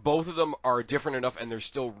 But both of them are different enough, and they're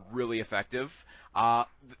still really effective. The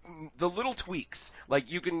little tweaks,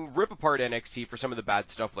 you can rip apart NXT for some of the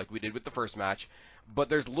bad stuff like we did with the first match, but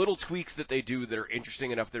there's little tweaks that they do that are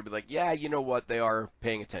interesting enough to be you know what, they are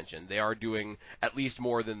paying attention. They are doing at least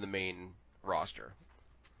more than the main roster.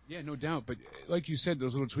 Yeah, no doubt. But like you said,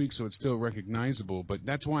 those little tweaks, so it's still recognizable. But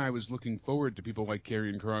that's why I was looking forward to people like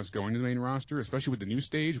Karrion Kross going to the main roster, especially with the new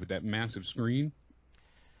stage, with that massive screen.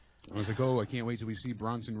 I was like, oh, I can't wait till we see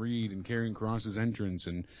Bronson Reed and Karrion Kross's entrance.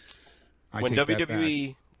 And I When take that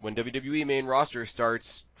back. WWE main roster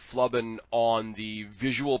starts flubbing on the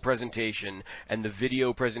visual presentation and the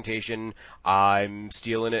video presentation, I'm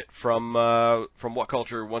stealing it from What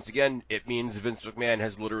Culture. Once again, it means Vince McMahon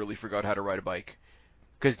has literally forgot how to ride a bike.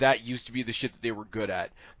 Because that used to be the shit that they were good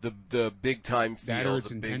at. The big time feel. That or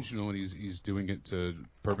it's intentional and he's doing it to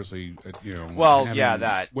purposely, Well, having, yeah,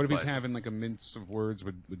 that. What if he's having like a mince of words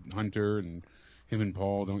with Hunter and him and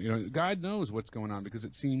Paul? God knows what's going on, because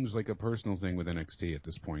it seems like a personal thing with NXT at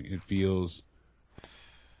this point. It feels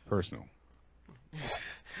personal.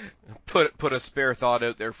 Put a spare thought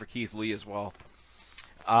out there for Keith Lee as well.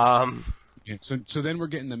 Yeah, so then we're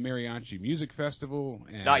getting the Mariachi Music Festival.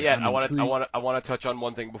 And not yet. I'm I want intrigued. to touch on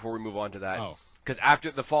one thing before we move on to that. Oh. Because after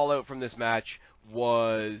the fallout from this match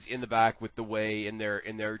was in the back with the Way in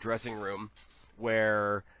their dressing room,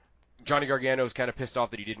 where Johnny Gargano's kind of pissed off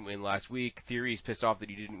that he didn't win last week. Theory's pissed off that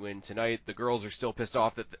he didn't win tonight. The girls are still pissed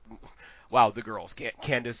off that. The girls,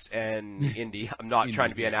 Candice and Indy. I'm not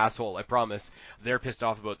trying to be an asshole, I promise. They're pissed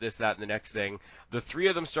off about this, that, and the next thing. The three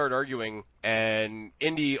of them start arguing, and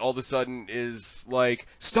Indy all of a sudden is like,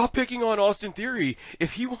 "Stop picking on Austin Theory.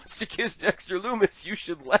 If he wants to kiss Dexter Lumis, you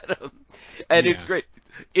should let him." And It's great.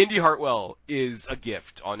 Indy Hartwell is a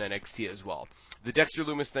gift on NXT as well. The Dexter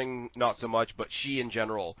Lumis thing, not so much, but she in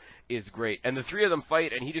general is great. And the three of them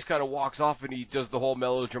fight, and he just kind of walks off, and he does the whole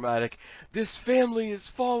melodramatic, "This family is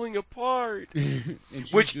falling apart." And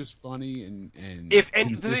she's Which, just funny and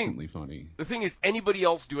consistently funny. The thing is, anybody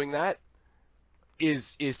else doing that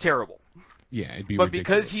is terrible. Yeah, it'd be But ridiculous.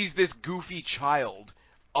 because he's this goofy child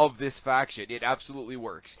of this faction, it absolutely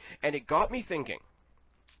works. And it got me thinking,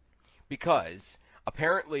 because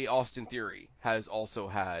apparently Austin Theory has also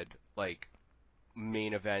had, like,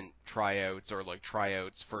 main event tryouts or like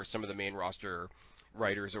tryouts for some of the main roster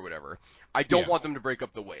writers or whatever. I don't want them to break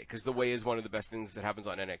up the Way, because the Way is one of the best things that happens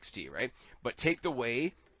on NXT, right? But take the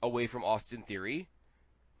Way away from Austin Theory,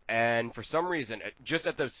 and for some reason, just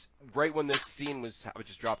at the right when this scene was, I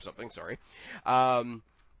just dropped something, sorry.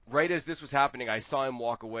 Right as this was happening, I saw him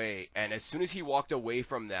walk away, and as soon as he walked away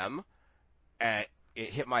from them, it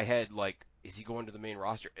hit my head like, is he going to the main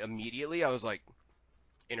roster? Immediately, I was like,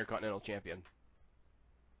 Intercontinental Champion.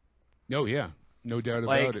 Oh yeah, no doubt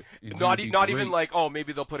about it. Not even like, oh,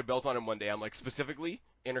 maybe they'll put a belt on him one day. I'm like, specifically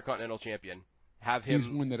Intercontinental Champion. Have him. He's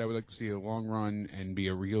one that I would like to see a long run and be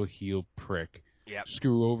a real heel prick. Yep.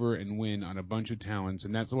 Screw over and win on a bunch of talents,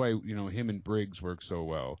 and that's why him and Briggs work so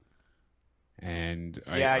well. And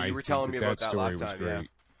you were telling me about that last time. Great.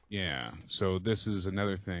 Yeah. So this is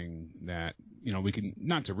another thing that we can,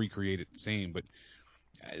 not to recreate it the same, but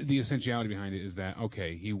the essentiality behind it is that,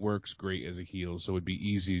 okay, he works great as a heel, so it'd be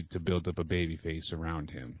easy to build up a baby face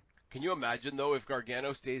around him. Can you imagine, though, if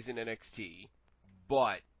Gargano stays in NXT,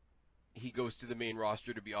 but he goes to the main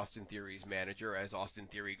roster to be Austin Theory's manager as Austin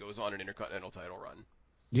Theory goes on an Intercontinental title run?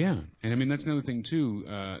 Yeah, and I mean, that's another thing, too,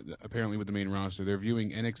 apparently with the main roster. They're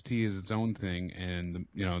viewing NXT as its own thing and,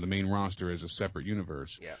 the main roster as a separate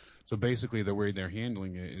universe. Yeah. So basically the way they're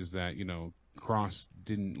handling it is that, Cross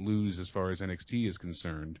didn't lose as far as NXT is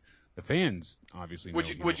concerned. The fans obviously know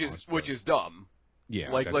which is dumb.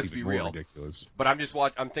 Yeah, like, let's be real. Ridiculous. But I'm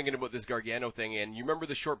thinking about this Gargano thing, and you remember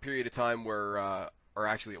the short period of time where, or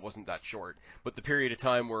actually it wasn't that short, but the period of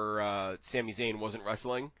time where Sami Zayn wasn't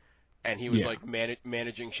wrestling, and he was like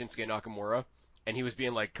managing Shinsuke Nakamura, and he was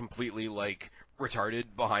being like completely like retarded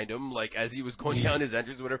behind him, like as he was going down his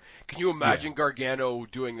entrance or whatever. Can you imagine Gargano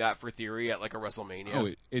doing that for Theory at like a WrestleMania? Oh,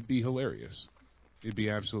 it'd be hilarious. It'd be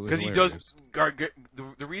absolutely hilarious. Because he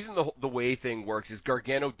does. The reason the Way thing works is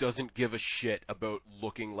Gargano doesn't give a shit about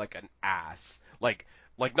looking like an ass, like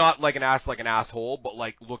not like an ass like an asshole, but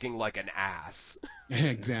like looking like an ass.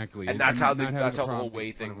 Exactly. And that's how the whole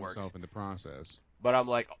Way thing works. In the process. But I'm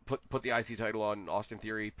like, put the IC title on Austin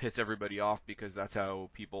Theory, piss everybody off, because that's how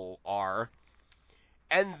people are.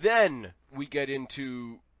 And then we get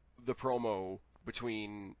into the promo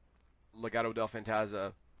between Legado del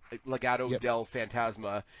Fantasma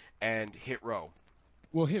and Hit Row.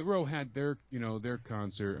 Well, Hit Row had their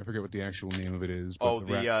concert. I forget what the actual name of it is. But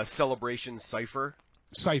the Celebration Cypher?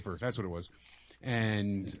 Cypher, that's what it was.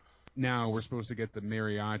 And now we're supposed to get the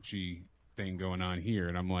mariachi thing going on here.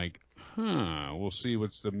 And I'm like, we'll see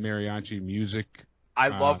what's the mariachi music. I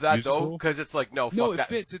love that, musical. Though, because it's like, fuck it that.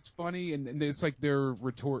 Fits. It's funny, and it's like their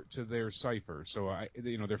retort to their Cypher. So,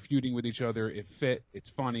 they're feuding with each other. It fit. It's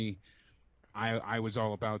funny. I was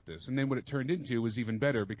all about this. And then what it turned into was even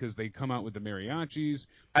better because they come out with the mariachis.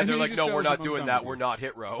 And they're he like, just no, tells we're them, not "I'm doing done that. with We're you." not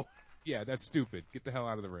Hit Row. Yeah, that's stupid. Get the hell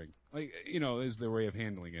out of the ring. Like, is their way of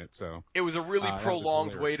handling it. So It was a really that was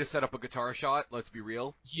prolonged hilarious. way to set up a guitar shot, let's be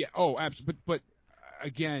real. Yeah. Oh, absolutely. But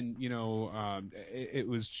again, it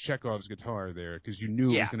was Chekhov's guitar there because you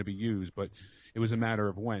knew it Yeah. was going to be used, but it was a matter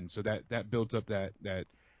of when. So that built up that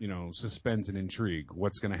suspense and intrigue.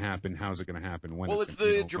 What's going to happen? How's it going to happen? When? Well, it's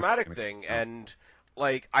the dramatic thing, and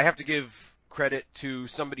like I have to give credit to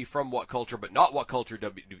somebody from What Culture, but not What Culture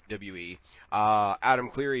WWE. Adam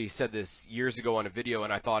Cleary said this years ago on a video,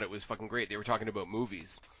 and I thought it was fucking great. They were talking about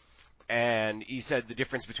movies. And he said the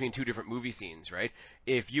difference between two different movie scenes, right?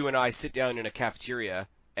 If you and I sit down in a cafeteria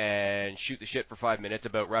and shoot the shit for 5 minutes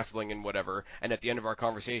about wrestling and whatever, and at the end of our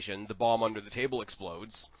conversation, the bomb under the table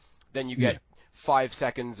explodes, then you get 5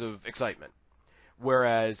 seconds of excitement.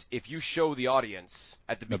 Whereas if you show the audience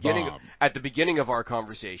at the beginning of our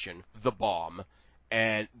conversation the bomb,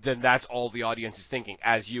 and then that's all the audience is thinking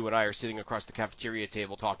as you and I are sitting across the cafeteria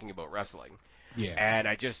table talking about wrestling. Yeah. And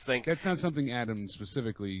I just think that's not something Adam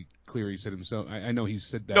specifically Cleary said himself. I know he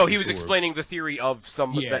said that. No, he was before. explaining the theory of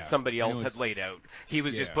that somebody else had laid out. He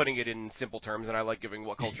was just Yeah. putting it in simple terms, and I like giving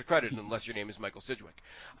What Culture credit, unless your name is Michael Sidgwick.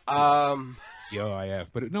 Yeah, I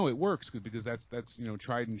have, but no, it works because that's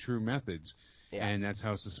tried and true methods, and that's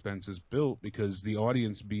how suspense is built. Because the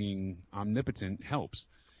audience being omnipotent helps.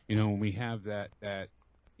 When we have that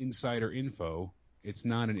insider info, it's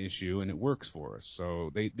not an issue, and it works for us.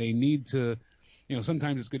 So they need to.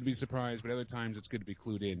 Sometimes it's good to be surprised, but other times it's good to be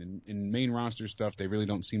clued in. And in main roster stuff, they really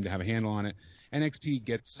don't seem to have a handle on it. NXT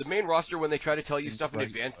gets the main roster when they try to tell you stuff in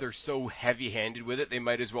advance. They're so heavy-handed with it. They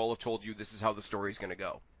might as well have told you this is how the story's going to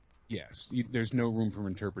go. Yes, there's no room for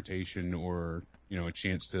interpretation or a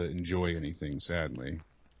chance to enjoy anything. Sadly,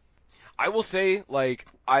 I will say, like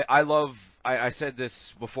I said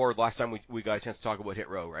this before last time we got a chance to talk about Hit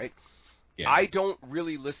Row, right? Yeah. I don't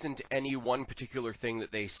really listen to any one particular thing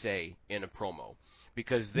that they say in a promo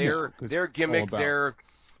because their gimmick, their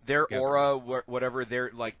aura, whatever, their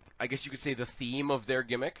like I guess you could say the theme of their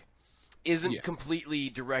gimmick isn't completely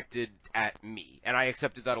directed at me, and I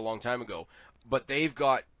accepted that a long time ago. But they've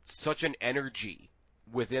got such an energy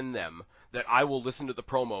within them that I will listen to the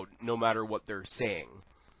promo no matter what they're saying.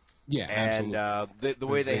 Yeah, and absolutely. The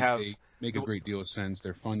way they make a great deal of sense.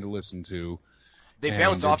 They're fun to listen to. They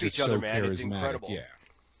bounce off each other, man. It's incredible. Yeah.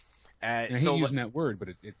 And I hate using that word, but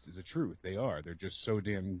it's the truth. They are. They're just so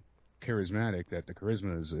damn charismatic that the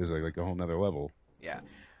charisma is like a whole nother level. Yeah.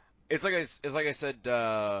 It's like I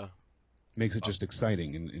said. Makes it just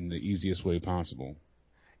exciting in the easiest way possible.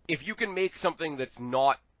 If you can make something that's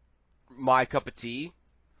not my cup of tea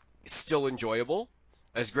still enjoyable,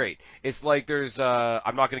 that's great. It's like there's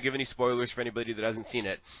I'm not going to give any spoilers for anybody that hasn't seen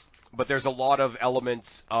it. But there's a lot of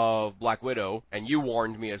elements of Black Widow, and you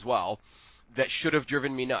warned me as well, that should have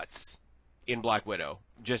driven me nuts in Black Widow,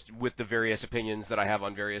 just with the various opinions that I have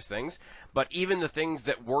on various things. But even the things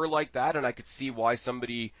that were like that, and I could see why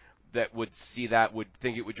somebody that would see that would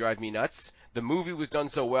think it would drive me nuts, the movie was done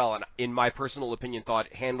so well, and in my personal opinion, thought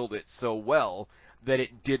it handled it so well that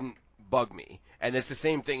it didn't bug me. And it's the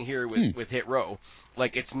same thing here with Hit Row.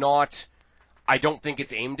 Like, it's not, I don't think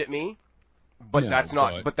it's aimed at me. But that's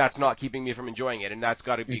not keeping me from enjoying it, and that's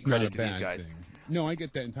got to be credit to these guys. Thing. No, I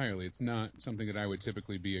get that entirely. It's not something that I would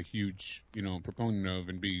typically be a huge, proponent of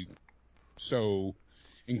and be so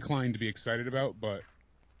inclined to be excited about. But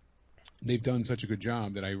they've done such a good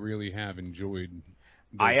job that I really have enjoyed.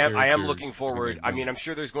 I am looking forward. I mean, I'm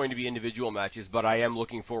sure there's going to be individual matches, but I am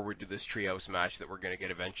looking forward to this trios match that we're going to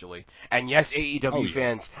get eventually. And yes, AEW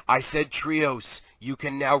fans, I said trios. You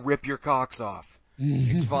can now rip your cocks off.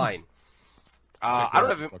 It's fine. I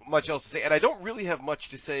don't have much else to say, and I don't really have much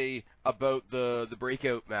to say about the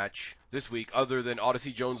breakout match this week, other than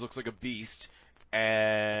Odyssey Jones looks like a beast,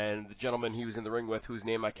 and the gentleman he was in the ring with, whose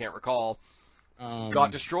name I can't recall,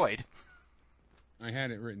 got destroyed. I had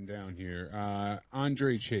it written down here.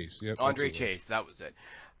 Andre Chase. Yep, Andre Chase, that was it.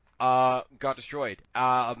 Got destroyed.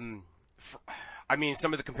 I mean,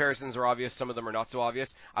 some of the comparisons are obvious, some of them are not so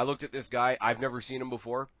obvious. I looked at this guy. I've never seen him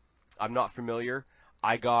before. I'm not familiar.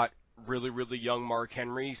 I got really, really young Mark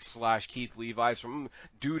Henry / Keith Lee vibes from him.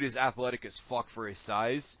 Dude is athletic as fuck for his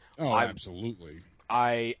size. Oh, absolutely.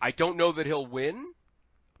 I don't know that he'll win,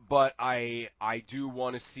 but I do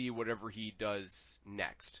want to see whatever he does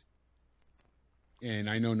next. And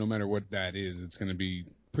I know no matter what that is, it's going to be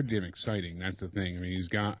pretty damn exciting. That's the thing. I mean, he's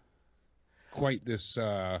got quite this.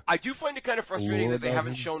 I do find it kind of frustrating that they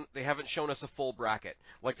haven't shown us a full bracket.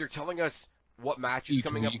 Like, they're telling us what match is Each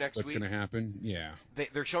coming up week, next what's week. going to happen? Yeah.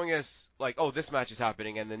 They're showing us like, oh, this match is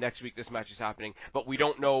happening, and the next week this match is happening, but we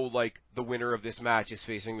don't know like the winner of this match is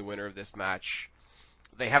facing the winner of this match.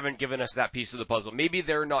 They haven't given us that piece of the puzzle. Maybe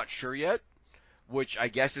they're not sure yet, which I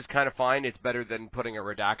guess is kind of fine. It's better than putting a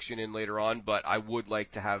redaction in later on, but I would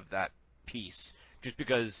like to have that piece. Just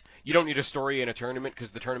because you don't need a story in a tournament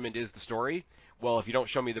because the tournament is the story. Well, if you don't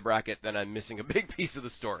show me the bracket, then I'm missing a big piece of the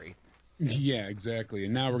story. Yeah, exactly.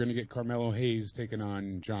 And now we're going to get Carmelo Hayes taking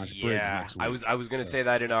on Josh Briggs next week. I was going to say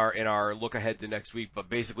that in our look ahead to next week, but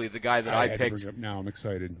basically the guy that I had to picked bring it up now, I'm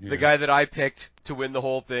excited. Yeah. the guy that I picked to win the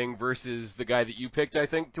whole thing versus the guy that you picked, I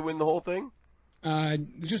think, to win the whole thing. I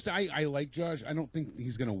like Josh. I don't think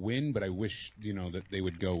he's going to win, but I wish that they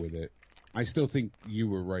would go with it. I still think you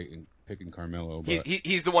were right in picking Carmelo. But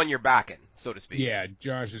He's the one you're backing, so to speak. yeah,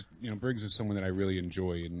 Josh is Briggs is someone that I really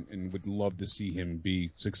enjoy and would love to see him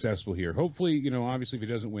be successful here. Hopefully, obviously if he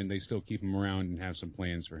doesn't win, they still keep him around and have some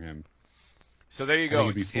plans for him. So there you go.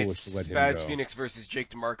 It'd be foolish to let him Spaz go. Phoenix versus Jake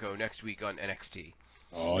DeMarco next week on NXT.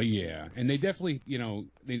 Oh yeah, and they definitely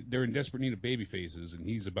they're in desperate need of baby faces, and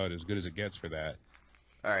he's about as good as it gets for that.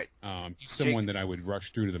 All right, He's someone that I would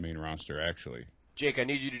rush through to the main roster actually. Jake, I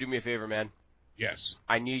need you to do me a favor, man. Yes.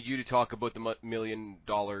 I need you to talk about the $1 million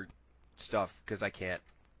stuff because I can't.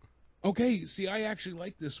 Okay, see, I actually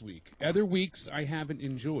like this week. Other weeks I haven't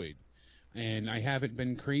enjoyed, and I haven't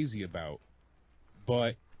been crazy about.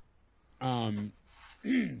 But,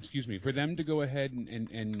 excuse me, for them to go ahead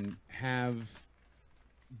and have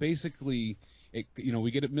basically,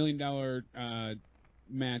 we get a $1 million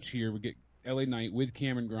match here. We get LA Knight with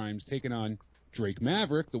Cameron Grimes taking on Drake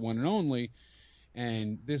Maverick, the one and only.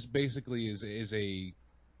 And this basically is the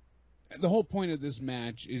whole point of this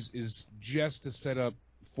match is just to set up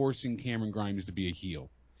forcing Cameron Grimes to be a heel.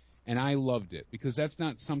 And I loved it because that's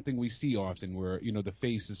not something we see often where, the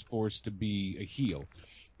face is forced to be a heel.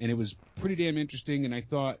 And it was pretty damn interesting. And I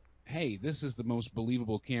thought, hey, this is the most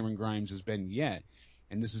believable Cameron Grimes has been yet.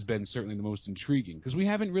 And this has been certainly the most intriguing because we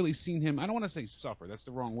haven't really seen him. I don't want to say suffer. That's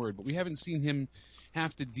the wrong word. But we haven't seen him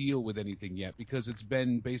have to deal with anything yet because it's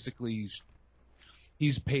been basically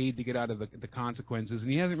he's paid to get out of the consequences,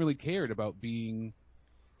 and he hasn't really cared about being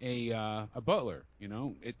a butler.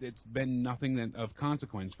 It's been nothing of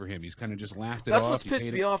consequence for him. He's kind of just laughed it off. That's what's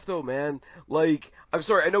pissed me off, though, man. Like, I'm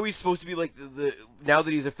sorry. I know he's supposed to be like the now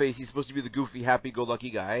that he's a face, he's supposed to be the goofy, happy-go-lucky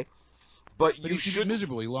guy. But you should be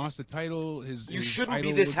miserable. He lost the title. You shouldn't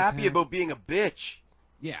be this happy about being a bitch.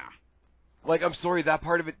 Yeah. Like, I'm sorry, that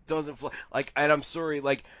part of it doesn't fly. Like, and I'm sorry,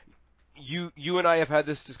 like. You and I have had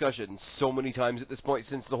this discussion so many times at this point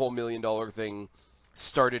since the whole $1 million thing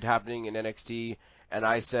started happening in NXT, and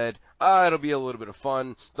I said, it'll be a little bit of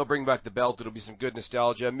fun. They'll bring back the belt. It'll be some good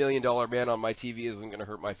nostalgia. $1 million man on my TV isn't going to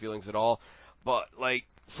hurt my feelings at all. But like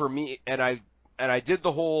for me, and I did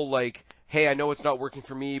the whole like, hey, I know it's not working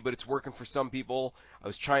for me, but it's working for some people. I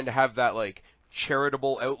was trying to have that like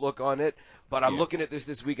charitable outlook on it, but I'm looking at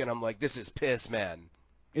this week and I'm like, this is piss, man.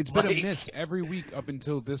 It's been a miss every week up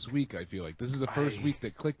until this week, I feel like. This is the first week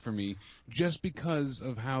that clicked for me just because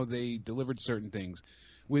of how they delivered certain things.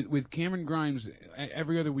 With Cameron Grimes,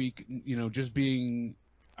 every other week, just being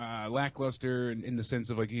lackluster in the sense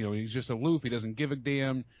of, like, he's just aloof. He doesn't give a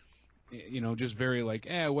damn. Just very like,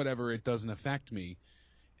 whatever, it doesn't affect me.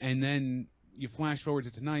 And then you flash forward to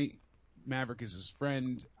tonight, Maverick is his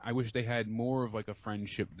friend. I wish they had more of, like, a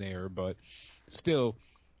friendship there, but still...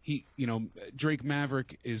 Drake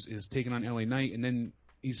Maverick is taking on LA Knight, and then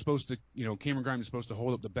he's supposed to, Cameron Grimes is supposed to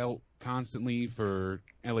hold up the belt constantly for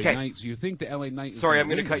LA Knight. So you think the LA Knight? Sorry, I'm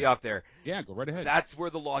going to cut you off there. Yeah, go right ahead. That's where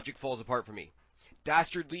the logic falls apart for me.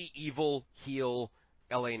 Dastardly, evil, heel,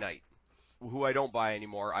 LA Knight, who I don't buy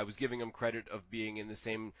anymore. I was giving him credit of being in the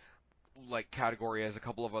same category as a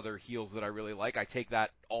couple of other heels that I really like. I take that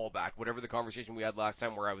all back. Whatever the conversation we had last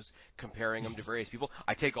time where I was comparing him to various people,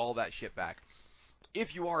 I take all that shit back.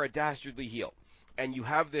 If you are a dastardly heel, and you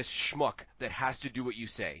have this schmuck that has to do what you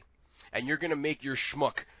say, and you're going to make your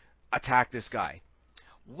schmuck attack this guy,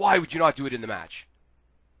 why would you not do it in the match?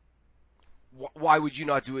 Why would you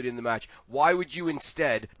not do it in the match? Why would you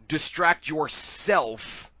instead distract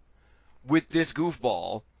yourself with this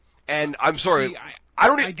goofball? And I'm sorry,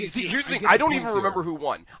 here's the thing, I don't even remember who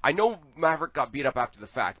won. I know Maverick got beat up after the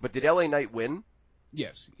fact, but did LA Knight win?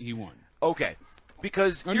 Yes, he won. Okay.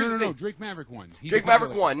 Because no, Drake Maverick won. Drake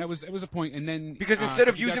Maverick won. That was a point, and then because instead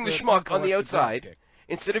of using the schmuck on the outside,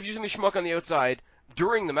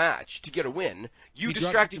 during the match to get a win, you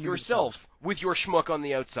distracted yourself with your schmuck on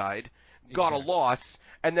the outside, got a loss,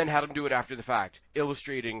 and then had him do it after the fact,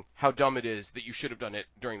 illustrating how dumb it is that you should have done it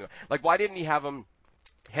during the. Like, why didn't he have him?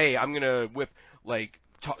 Hey, I'm gonna whip like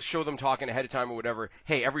show them talking ahead of time or whatever.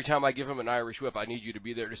 Hey, every time I give him an Irish whip, I need you to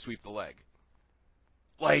be there to sweep the leg.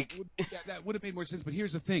 Like, yeah, that would have made more sense. But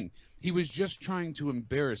here's the thing: he was just trying to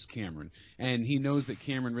embarrass Cameron, and he knows that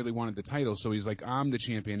Cameron really wanted the title. So he's like, "I'm the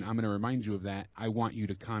champion. I'm going to remind you of that. I want you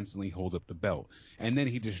to constantly hold up the belt." And then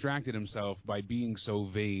he distracted himself by being so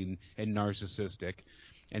vain and narcissistic.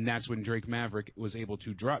 And that's when Drake Maverick was able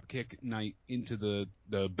to drop kick Knight into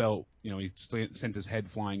the belt. You know, he sent his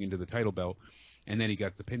head flying into the title belt, and then he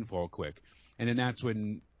got the pinfall quick. And then that's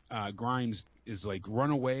when Grimes is like,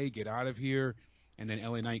 "Run away, get out of here." And then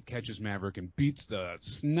LA Knight catches Maverick and beats the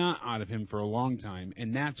snot out of him for a long time.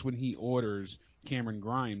 And that's when he orders Cameron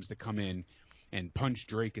Grimes to come in and punch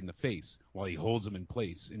Drake in the face while he holds him in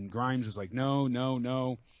place. And Grimes is like, "No, no,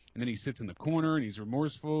 no." And then he sits in the corner and he's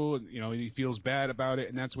remorseful. And, you know, he feels bad about it.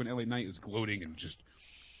 And that's when LA Knight is gloating and just,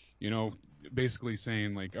 you know, basically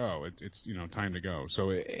saying like, "Oh, it's you know, time to go."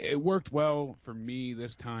 So it worked well for me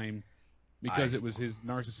this time. Because it was his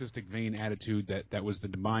narcissistic, vain attitude that was the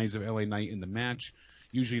demise of LA Knight in the match.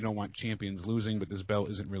 Usually you don't want champions losing, but this belt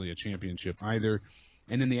isn't really a championship either.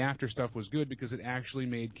 And then the after stuff was good because it actually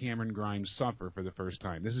made Cameron Grimes suffer for the first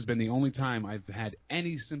time. This has been the only time I've had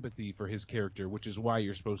any sympathy for his character, which is why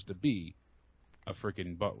you're supposed to be a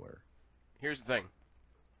freaking butler. Here's the thing.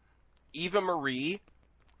 Eva Marie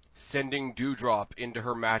sending Doudrop into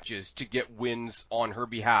her matches to get wins on her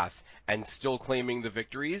behalf and still claiming the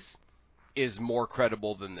victories is more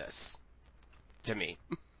credible than this, to me.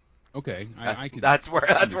 Okay, I can. That's where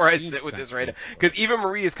I sit with this right now. Because Eva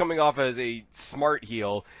Marie is coming off as a smart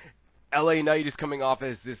heel. LA Knight is coming off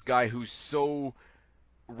as this guy who's so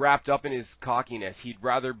wrapped up in his cockiness. He'd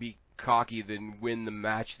rather be cocky than win the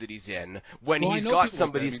match that he's in. When he's got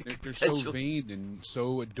somebody, like they're so vain and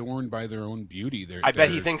so adorned by their own beauty. I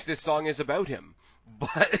bet he thinks this song is about him,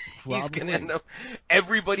 but he's gonna end up.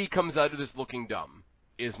 Everybody comes out of this looking dumb.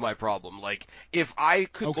 Is my problem. Like, if I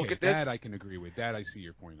could look at this... that I can agree with. That I see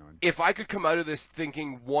your point on. If I could come out of this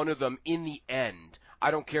thinking one of them, in the end,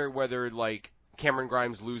 I don't care whether, like, Cameron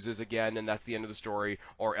Grimes loses again and that's the end of the story,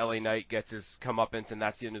 or LA Knight gets his comeuppance and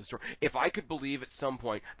that's the end of the story. If I could believe at some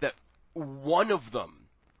point that one of them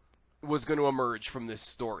was going to emerge from this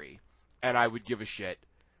story, and I would give a shit,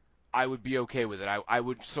 I would be okay with it. I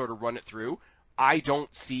would sort of run it through. I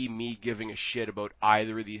don't see me giving a shit about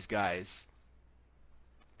either of these guys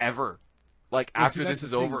ever. Like, after this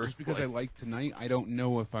is over. Just because I like tonight, I don't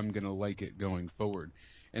know if I'm going to like it going forward.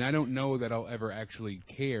 And I don't know that I'll ever actually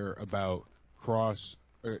care about Cross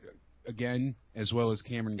again, as well as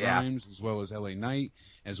Cameron Grimes, as well as LA Knight,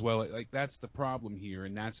 as well as, like, that's the problem here,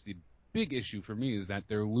 and that's the big issue for me, is that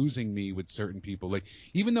they're losing me with certain people. Like,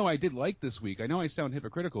 even though I did like this week, I know I sound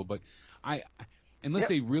hypocritical, but unless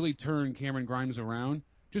they really turn Cameron Grimes around,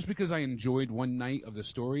 just because I enjoyed one night of the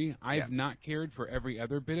story, I have not cared for every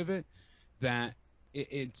other bit of it, that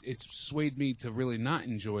it's swayed me to really not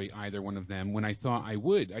enjoy either one of them when I thought I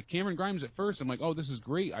would. Cameron Grimes at first, I'm like, oh, this is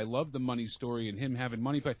great. I love the money story and him having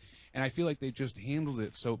money, and I feel like they just handled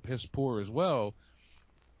it so piss poor as well.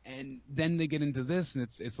 And then they get into this, and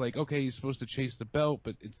it's like, okay, he's supposed to chase the belt,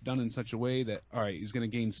 but it's done in such a way that, all right, he's going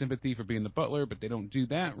to gain sympathy for being the butler, but they don't do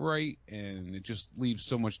that right, and it just leaves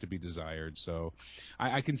so much to be desired. So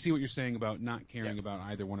I can see what you're saying about not caring about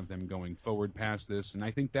either one of them going forward past this, and I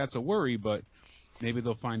think that's a worry, but maybe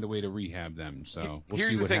they'll find a way to rehab them. So we'll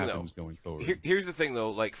see what happens going forward. Here's the thing, though,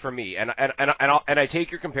 like, for me, and I take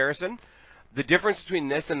your comparison. The difference between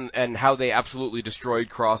this and how they absolutely destroyed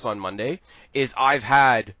Cross on Monday is I've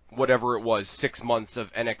had whatever it was 6 months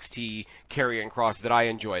of NXT Karrion Kross that I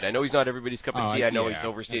enjoyed. I know he's not everybody's cup of tea. I know he's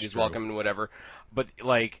overstayed his welcome and whatever, but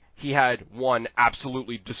like he had one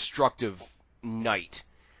absolutely destructive night.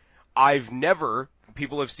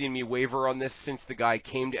 People have seen me waver on this since the guy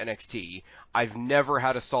came to NXT. I've never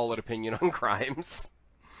had a solid opinion on Grimes.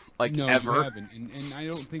 Like, no, ever. You haven't. And I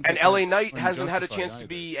don't think. And LA Knight hasn't had a chance to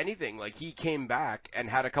be anything. Like, he came back and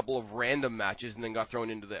had a couple of random matches and then got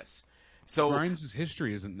thrown into this. So Grimes'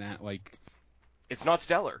 history isn't that, like, it's not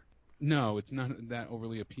stellar. No, it's not that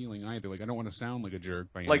overly appealing either. Like, I don't want to sound like a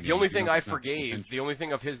jerk by any Like, the means. only thing I forgave, the only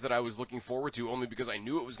thing of his that I was looking forward to, only because I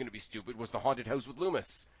knew it was going to be stupid, was the Haunted House with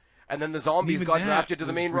Loomis. And then the Zombies got drafted to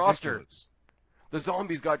the main roster. The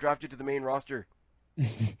Zombies got drafted to the main roster.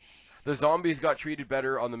 The Zombies got treated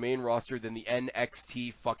better on the main roster than the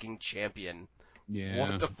NXT fucking champion. Yeah.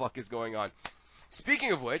 What the fuck is going on?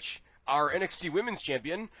 Speaking of which, our NXT Women's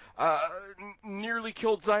Champion nearly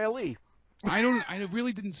killed Xia Li. I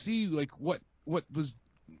really didn't see, like, what was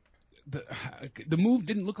the move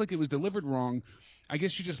didn't look like it was delivered wrong. I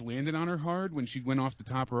guess she just landed on her hard when she went off the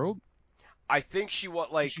top rope. I think she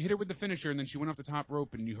hit her with the finisher, and then she went off the top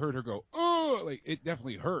rope, and you heard her go, oh! oh, like it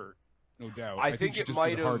definitely hurt, no doubt. I think she it just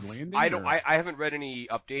might did a hard have. landing. I haven't read any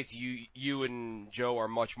updates. You and Joe are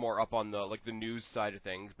much more up on the news side of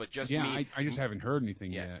things, but just yeah, me. I just haven't heard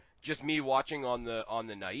anything Yeah, yet. just me watching on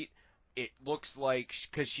the night. It looks like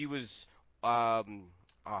because she was how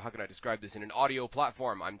can I describe this in an audio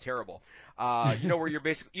platform? I'm terrible. Where you're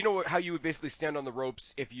basically, how you would basically stand on the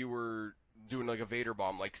ropes if you were doing like a Vader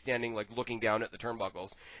bomb, like standing, like looking down at the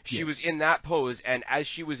turnbuckles. She Yes. was in that pose, and as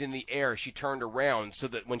she was in the air, she turned around so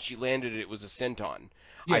that when she landed, it was a senton.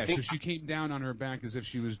 Yeah, so she came down on her back as if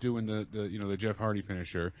she was doing the Jeff Hardy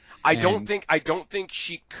finisher. I don't think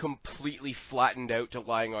she completely flattened out to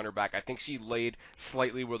lying on her back. I think she laid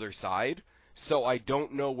slightly with her side. So I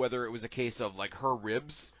don't know whether it was a case of like her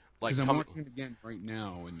ribs, like I'm watching it again right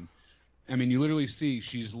now, and I mean you literally see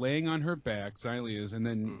she's laying on her back, Xylee is, and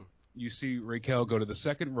then you see Raquel go to the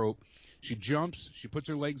second rope. She jumps, she puts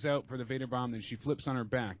her legs out for the Vader bomb, then she flips on her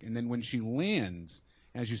back, and then when she lands,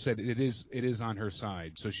 as you said, it is on her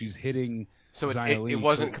side, so she's hitting. So Xylee, it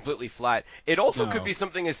wasn't completely flat. It also No. could be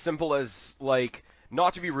something as simple as like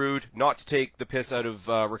not to be rude, not to take the piss out of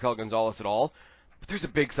Raquel Gonzalez at all. But there's a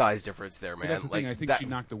big size difference there, man. But that's the like thing. I think she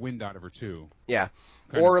knocked the wind out of her too. Yeah,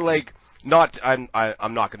 Kind or of. like not. I'm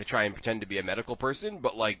not going to try and pretend to be a medical person,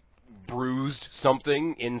 but like bruised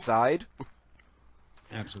something inside.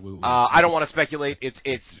 Absolutely. I don't want to speculate.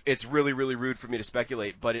 It's really really rude for me to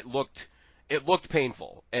speculate, but it looked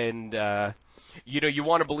painful, and you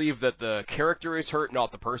want to believe that the character is hurt,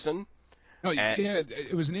 not the person. Oh yeah,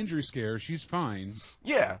 it was an injury scare. She's fine.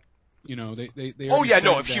 Yeah. They. Oh yeah,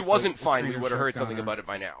 no. said If she that wasn't the fine, we trainer would have heard checked something on her. about it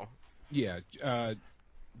by now. Yeah,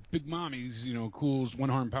 Big Mommy's, Cool's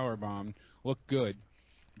one-arm power bomb looked good,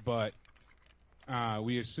 but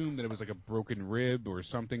we assumed that it was like a broken rib or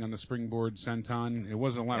something on the springboard senton. It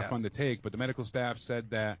wasn't a lot of fun to take, but the medical staff said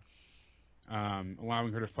that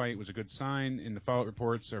allowing her to fight was a good sign, and the follow-up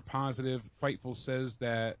reports are positive. Fightful says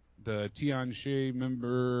that the Tian Shea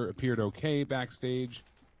member appeared okay backstage.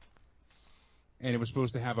 And it was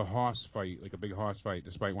supposed to have a Hoss fight, like a big Hoss fight,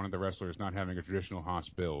 despite one of the wrestlers not having a traditional Hoss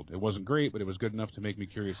build. It wasn't great, but it was good enough to make me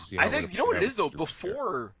curious to see how I think, you know what it is, though?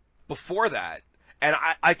 Before that, and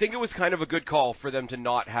I think it was kind of a good call for them to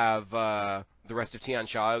not have the rest of Tian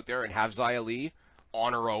Sha out there and have Xia Li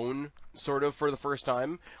on her own, sort of, for the first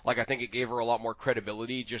time. Like, I think it gave her a lot more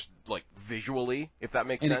credibility, just, like, visually, if that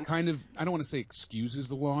makes and sense. It kind of, I don't want to say excuses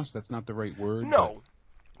the loss. That's not the right word.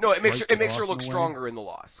 No, it makes her look in a way. stronger in the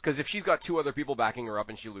loss. Because if she's got two other people backing her up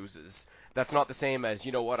and she loses, that's not the same as,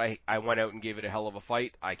 you know what, I went out and gave it a hell of a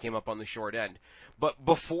fight. I came up on the short end. But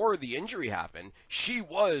before the injury happened, she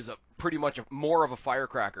was pretty much more of a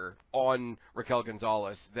firecracker on Raquel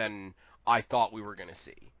Gonzalez than I thought we were going to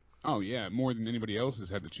see. Oh, yeah, more than anybody else has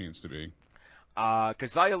had the chance to be.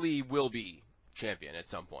 Because Xia Li will be champion at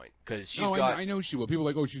some point. Because she's got... I know she will. People are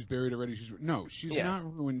like, oh, she's buried already. No, she's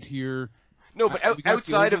not ruined here. No, but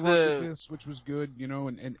outside of this, which was good,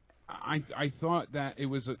 and I thought that it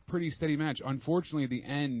was a pretty steady match. Unfortunately, at the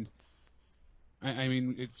end, I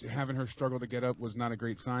mean, having her struggle to get up was not a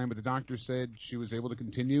great sign, but the doctor said she was able to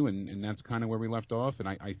continue, and that's kind of where we left off. And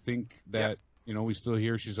I think that, we still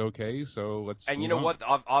hear she's okay, so let's And you know what?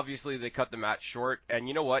 Obviously, they cut the match short. And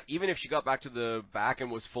you know what? Even if she got back to the back and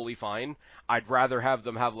was fully fine, I'd rather have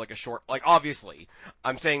them have like a short. Like, obviously,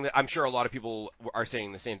 I'm saying that. I'm sure a lot of people are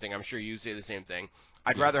saying the same thing. I'm sure you say the same thing.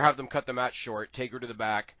 I'd rather have them cut the match short, take her to the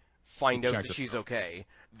back, find out that she's okay,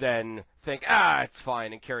 than think, it's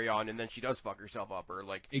fine, and carry on, and then she does fuck herself up, or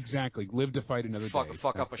like exactly live to fight another day.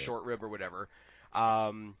 Fuck up a short rib or whatever.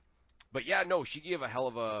 But yeah, no, she gave a hell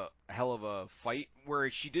of a fight where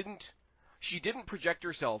she didn't project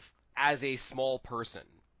herself as a small person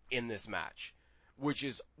in this match, which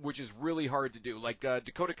is really hard to do. Like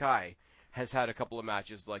Dakota Kai has had a couple of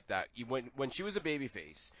matches like that. When she was a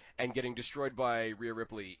babyface and getting destroyed by Rhea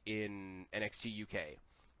Ripley in NXT UK,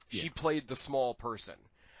 she played the small person.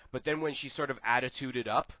 But then when she sort of attituded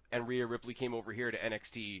up and Rhea Ripley came over here to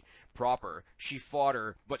NXT proper, she fought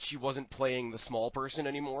her, but she wasn't playing the small person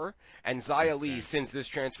anymore. And Xia Li, since this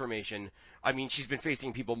transformation, I mean, she's been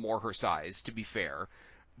facing people more her size, to be fair,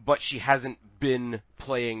 but she hasn't been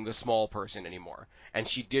playing the small person anymore. And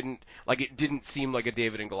she didn't, like, it didn't seem like a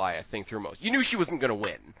David and Goliath thing through most. You knew she wasn't going to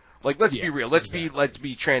win. Like, let's be real. Let's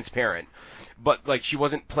be transparent. But, like, she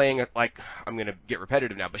wasn't playing, I'm going to get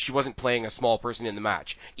repetitive now, but she wasn't playing a small person in the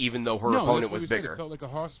match, even though her opponent was bigger. It felt like a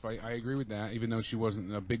Hoss fight. I agree with that. Even though she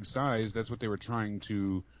wasn't a big size, that's what they were trying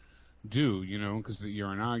to do, because the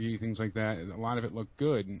Uranagi, things like that, a lot of it looked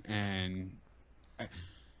good. And,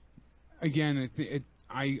 again,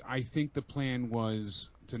 I think the plan was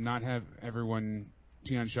to not have everyone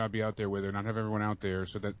Tian Sha be out there with her, not have everyone out there,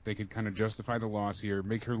 so that they could kind of justify the loss here,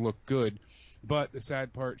 make her look good. But the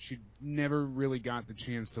sad part, she never really got the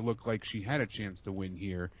chance to look like she had a chance to win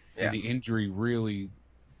here, Yeah. and the injury really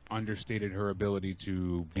understated her ability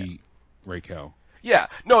to beat Raquel. Yeah,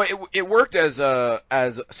 no, it worked as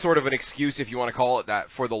sort of an excuse, if you want to call it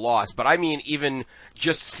that, for the loss. But I mean, even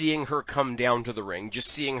just seeing her come down to the ring, just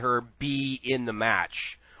seeing her be in the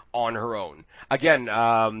match on her own. Again,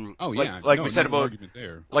 we said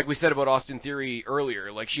about Austin Theory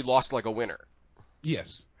earlier, like she lost like a winner.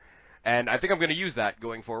 Yes. And I think I'm going to use that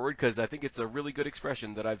going forward because I think it's a really good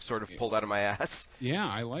expression that I've sort of pulled out of my ass. Yeah,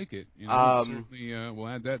 I like it. Certainly, we'll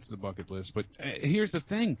add that to the bucket list. But here's the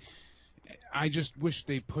thing. I just wish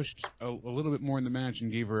they pushed a little bit more in the match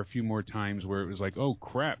and gave her a few more times where it was like, oh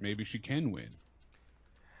crap, maybe she can win.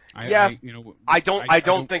 I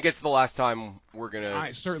don't think it's the last time we're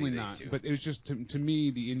gonna. Certainly see not. These two. But it was just to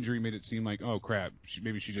me, the injury made it seem like, oh crap,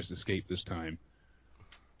 maybe she just escaped this time.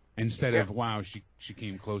 Instead of wow, she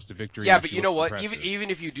came close to victory. Yeah, but you know what? Impressive. Even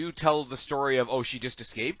if you do tell the story of she just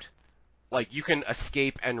escaped, like you can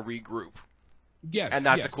escape and regroup. Yes, and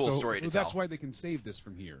that's a cool story to tell. That's why they can save this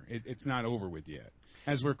from here. It's not over with yet.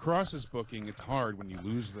 As where Cross is booking, it's hard when you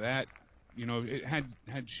lose that. It had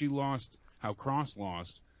she lost how Cross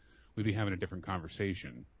lost, we'd be having a different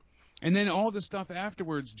conversation. And then all the stuff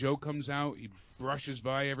afterwards, Joe comes out, he brushes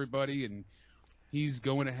by everybody, and he's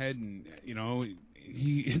going ahead, and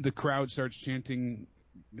the crowd starts chanting.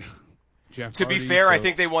 Jeff to Hardy, be fair, I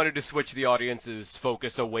think they wanted to switch the audience's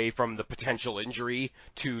focus away from the potential injury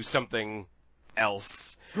to something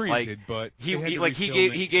else. Granted, but he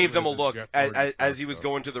gave them a look as he was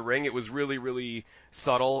going to the ring. It was really, really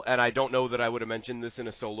subtle, and I don't know that I would have mentioned this in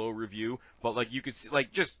a solo review, but you could see,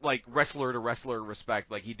 just wrestler to wrestler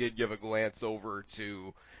respect. He did give a glance over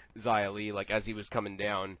to Xia Li, as he was coming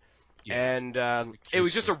down, and it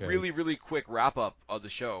was just a really, really quick wrap up of the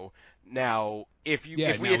show. Now,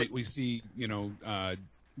 we see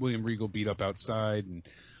William Regal beat up outside and.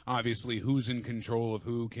 Obviously, who's in control of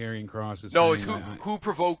who carrying crosses? No, it's who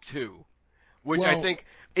provoked who, which I think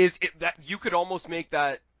is that you could almost make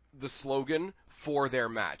that the slogan for their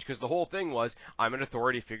match because the whole thing was I'm an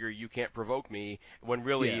authority figure, you can't provoke me. When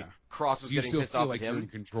really Cross was getting pissed off at him. You're in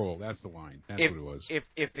control. That's the line. That's what it was.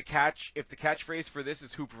 If the catchphrase for this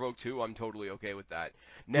is who provoked who, I'm totally okay with that.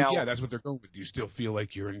 Now, that's what they're going with. Do you still feel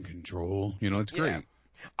like you're in control? It's great. Yeah.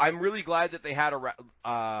 I'm really glad that they had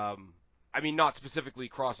not specifically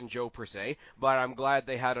Cross and Joe per se, but I'm glad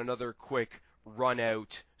they had another quick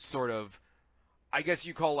run-out sort of, I guess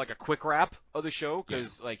you call a quick wrap of the show,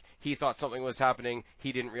 because he thought something was happening,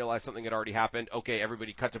 he didn't realize something had already happened, okay,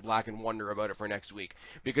 everybody cut to black and wonder about it for next week.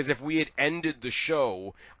 Because if we had ended the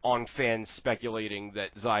show on fans speculating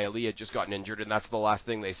that Xia Li had just gotten injured and that's the last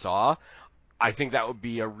thing they saw, I think that would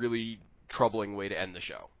be a really troubling way to end the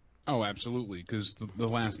show. Oh, absolutely, because the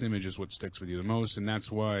last image is what sticks with you the most, and that's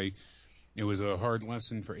why... It was a hard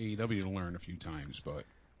lesson for AEW to learn a few times, but...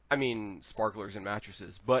 sparklers and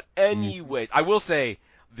mattresses. But anyways, I will say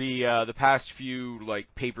the past few,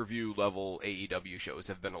 pay-per-view level AEW shows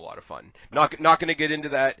have been a lot of fun. Not going to get into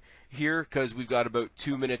that here, because we've got about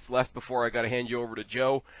 2 minutes left before I got to hand you over to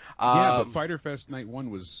Joe. But Fyter Fest Night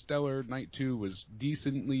 1 was stellar. Night 2 was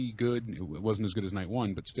decently good. It wasn't as good as Night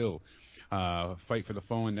 1, but still. Fight for the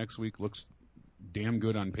Fallen next week looks... damn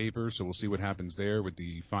good on paper, so we'll see what happens there with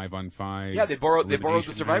the 5-on-5. Yeah, they borrowed the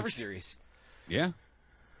Survivor match. Series. Yeah.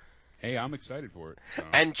 Hey, I'm excited for it. So.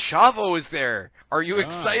 And Chavo is there. Are you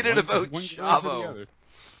excited about Chavo?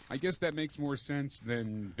 I guess that makes more sense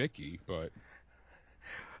than Vicky, but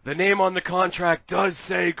the name on the contract does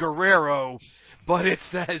say Guerrero, but it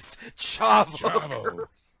says Chavo.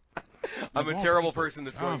 I'm a terrible person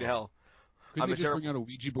that's going to hell. Couldn't they just bring out a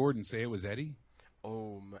Ouija board and say it was Eddie?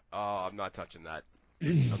 Oh, I'm not touching that.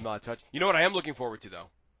 I'm not touching. You know what I am looking forward to, though?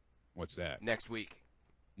 What's that? Next week.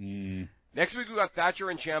 Next week we got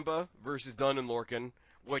Thatcher and Ciampa versus Dunn and Lorcan,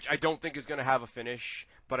 which I don't think is going to have a finish,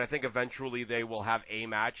 but I think eventually they will have a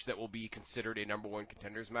match that will be considered a number one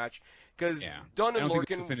contenders match. Because Dunn and I don't Lorcan,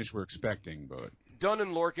 think it's the finish we're expecting, but Dunn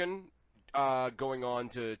and Lorcan going on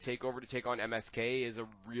to take on MSK is a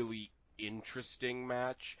really interesting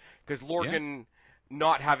match because Lorcan. Yeah.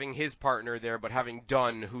 Not having his partner there, but having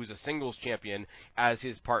Dunn, who's a singles champion, as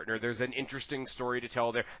his partner. There's an interesting story to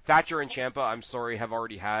tell there. Thatcher and Ciampa, I'm sorry, have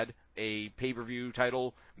already had a pay-per-view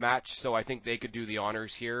title match, so I think they could do the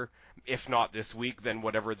honors here. If not this week, then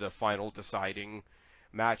whatever the final deciding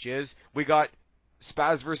match is. We got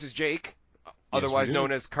Spaz versus Jake, otherwise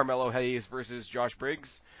known as Carmelo Hayes versus Josh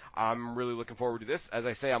Briggs. I'm really looking forward to this. As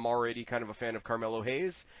I say, I'm already kind of a fan of Carmelo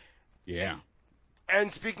Hayes. Yeah.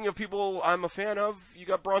 And speaking of people I'm a fan of, you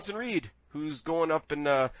got Bronson Reed, who's going up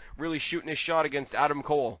and really shooting his shot against Adam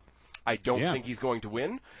Cole. I don't think he's going to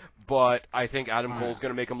win, but I think Adam Cole's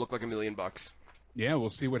going to make him look like $1 million. Yeah, we'll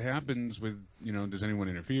see what happens with, does anyone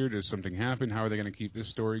interfere? Does something happen? How are they going to keep this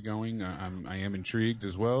story going? I am intrigued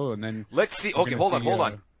as well. And then let's see. Okay, hold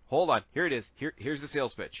on. Here it is. Here's the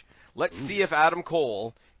sales pitch. Let's see if Adam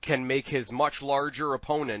Cole can make his much larger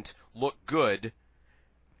opponent look good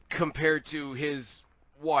compared to his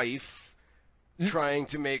wife trying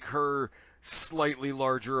to make her slightly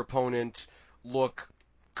larger opponent look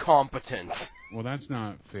competent. Well, that's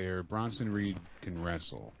not fair. Bronson Reed can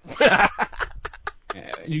wrestle.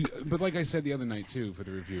 But like I said the other night, too, for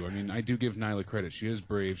the review, I mean, I do give Nyla credit. She is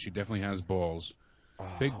brave. She definitely has balls.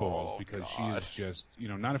 Big balls, because she is just,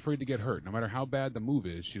 not afraid to get hurt. No matter how bad the move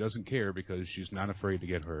is, she doesn't care because she's not afraid to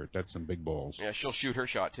get hurt. That's some big balls. Yeah, she'll shoot her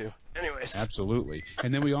shot, too. Anyways. Absolutely.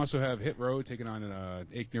 And then we also have Hit Row taking on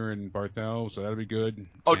Aichner and Barthel, so that'll be good.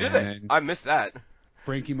 Oh, did they? I missed that.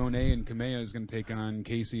 Frankie Monet and Kamea is going to take on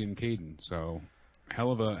Casey and Caden, so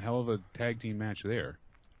hell of a tag team match there.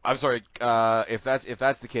 I'm sorry, if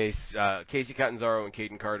that's the case, Casey Catanzaro and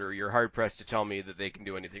Caden Carter, you're hard pressed to tell me that they can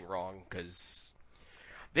do anything wrong, because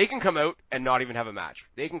they can come out and not even have a match.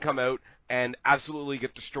 They can come out and absolutely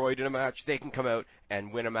get destroyed in a match. They can come out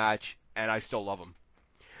and win a match, and I still love them.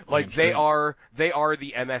 Like, they are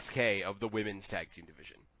the MSK of the women's tag team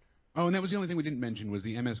division. Oh, and that was the only thing we didn't mention was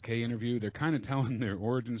the MSK interview. They're kind of telling their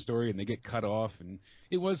origin story, and they get cut off, and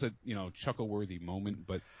it was a chuckle-worthy moment,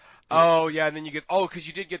 but. Oh yeah, and then you get because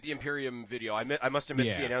you did get the Imperium video. I must have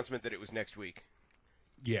missed the announcement that it was next week.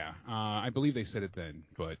 Yeah, I believe they said it then,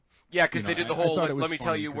 but. Yeah, because they did the whole, let me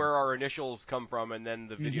tell you where our initials come from, and then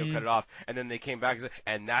the video cut it off, and then they came back and said,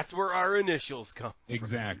 and that's where our initials come from.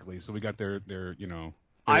 Exactly. So we got their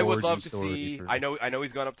I would love to see, I know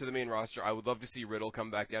he's gone up to the main roster, I would love to see Riddle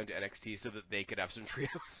come back down to NXT so that they could have some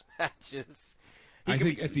trios matches. I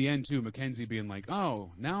think at the end, too, Mackenzie being like,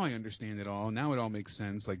 oh, now I understand it all, now it all makes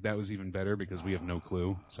sense, like that was even better because we have no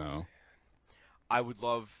clue, so. I would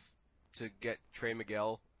love to get Trey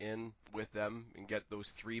Miguel in with them and get those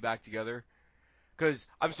three back together. Because,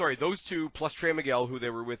 I'm sorry, those two plus Trey Miguel, who they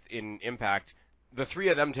were with in Impact, the three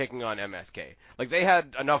of them taking on MSK. Like, they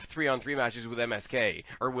had enough 3-on-3 matches with MSK,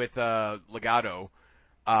 or with Legado,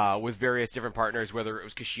 with various different partners, whether it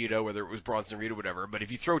was Kushida, whether it was Bronson Reed or whatever. But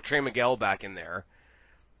if you throw Trey Miguel back in there,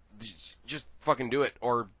 just fucking do it.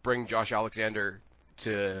 Or bring Josh Alexander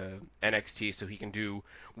to NXT so he can do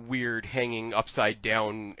weird hanging upside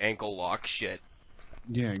down ankle lock shit.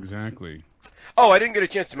 Yeah, exactly. Oh, I didn't get a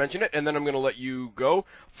chance to mention it, and then I'm going to let you go.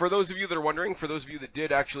 For those of you that are wondering, for those of you that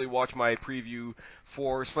did actually watch my preview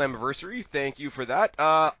for Slammiversary, thank you for that.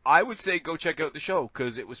 I would say go check out the show,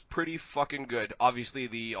 because it was pretty fucking good. Obviously,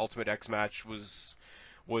 the Ultimate X match was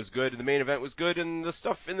good, and the main event was good, and the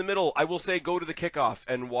stuff in the middle, I will say go to the kickoff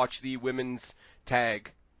and watch the women's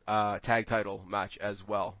tag title match as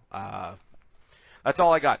well. That's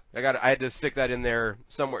all I got. I had to stick that in there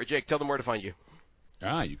somewhere. Jake, tell them where to find you.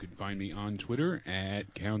 You can find me on Twitter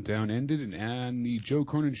at Countdown Ended and on the Joe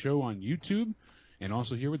Cronin Show on YouTube, and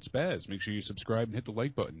also here with Spaz. Make sure you subscribe and hit the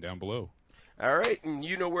like button down below. All right, and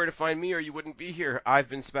you know where to find me or you wouldn't be here. I've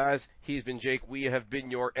been Spaz, he's been Jake, we have been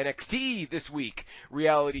your NXT this week.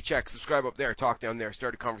 Reality Check, subscribe up there, talk down there,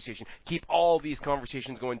 start a conversation. Keep all these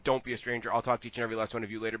conversations going, don't be a stranger. I'll talk to each and every last one of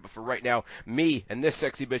you later, but for right now, me and this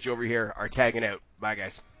sexy bitch over here are tagging out. Bye,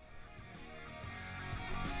 guys.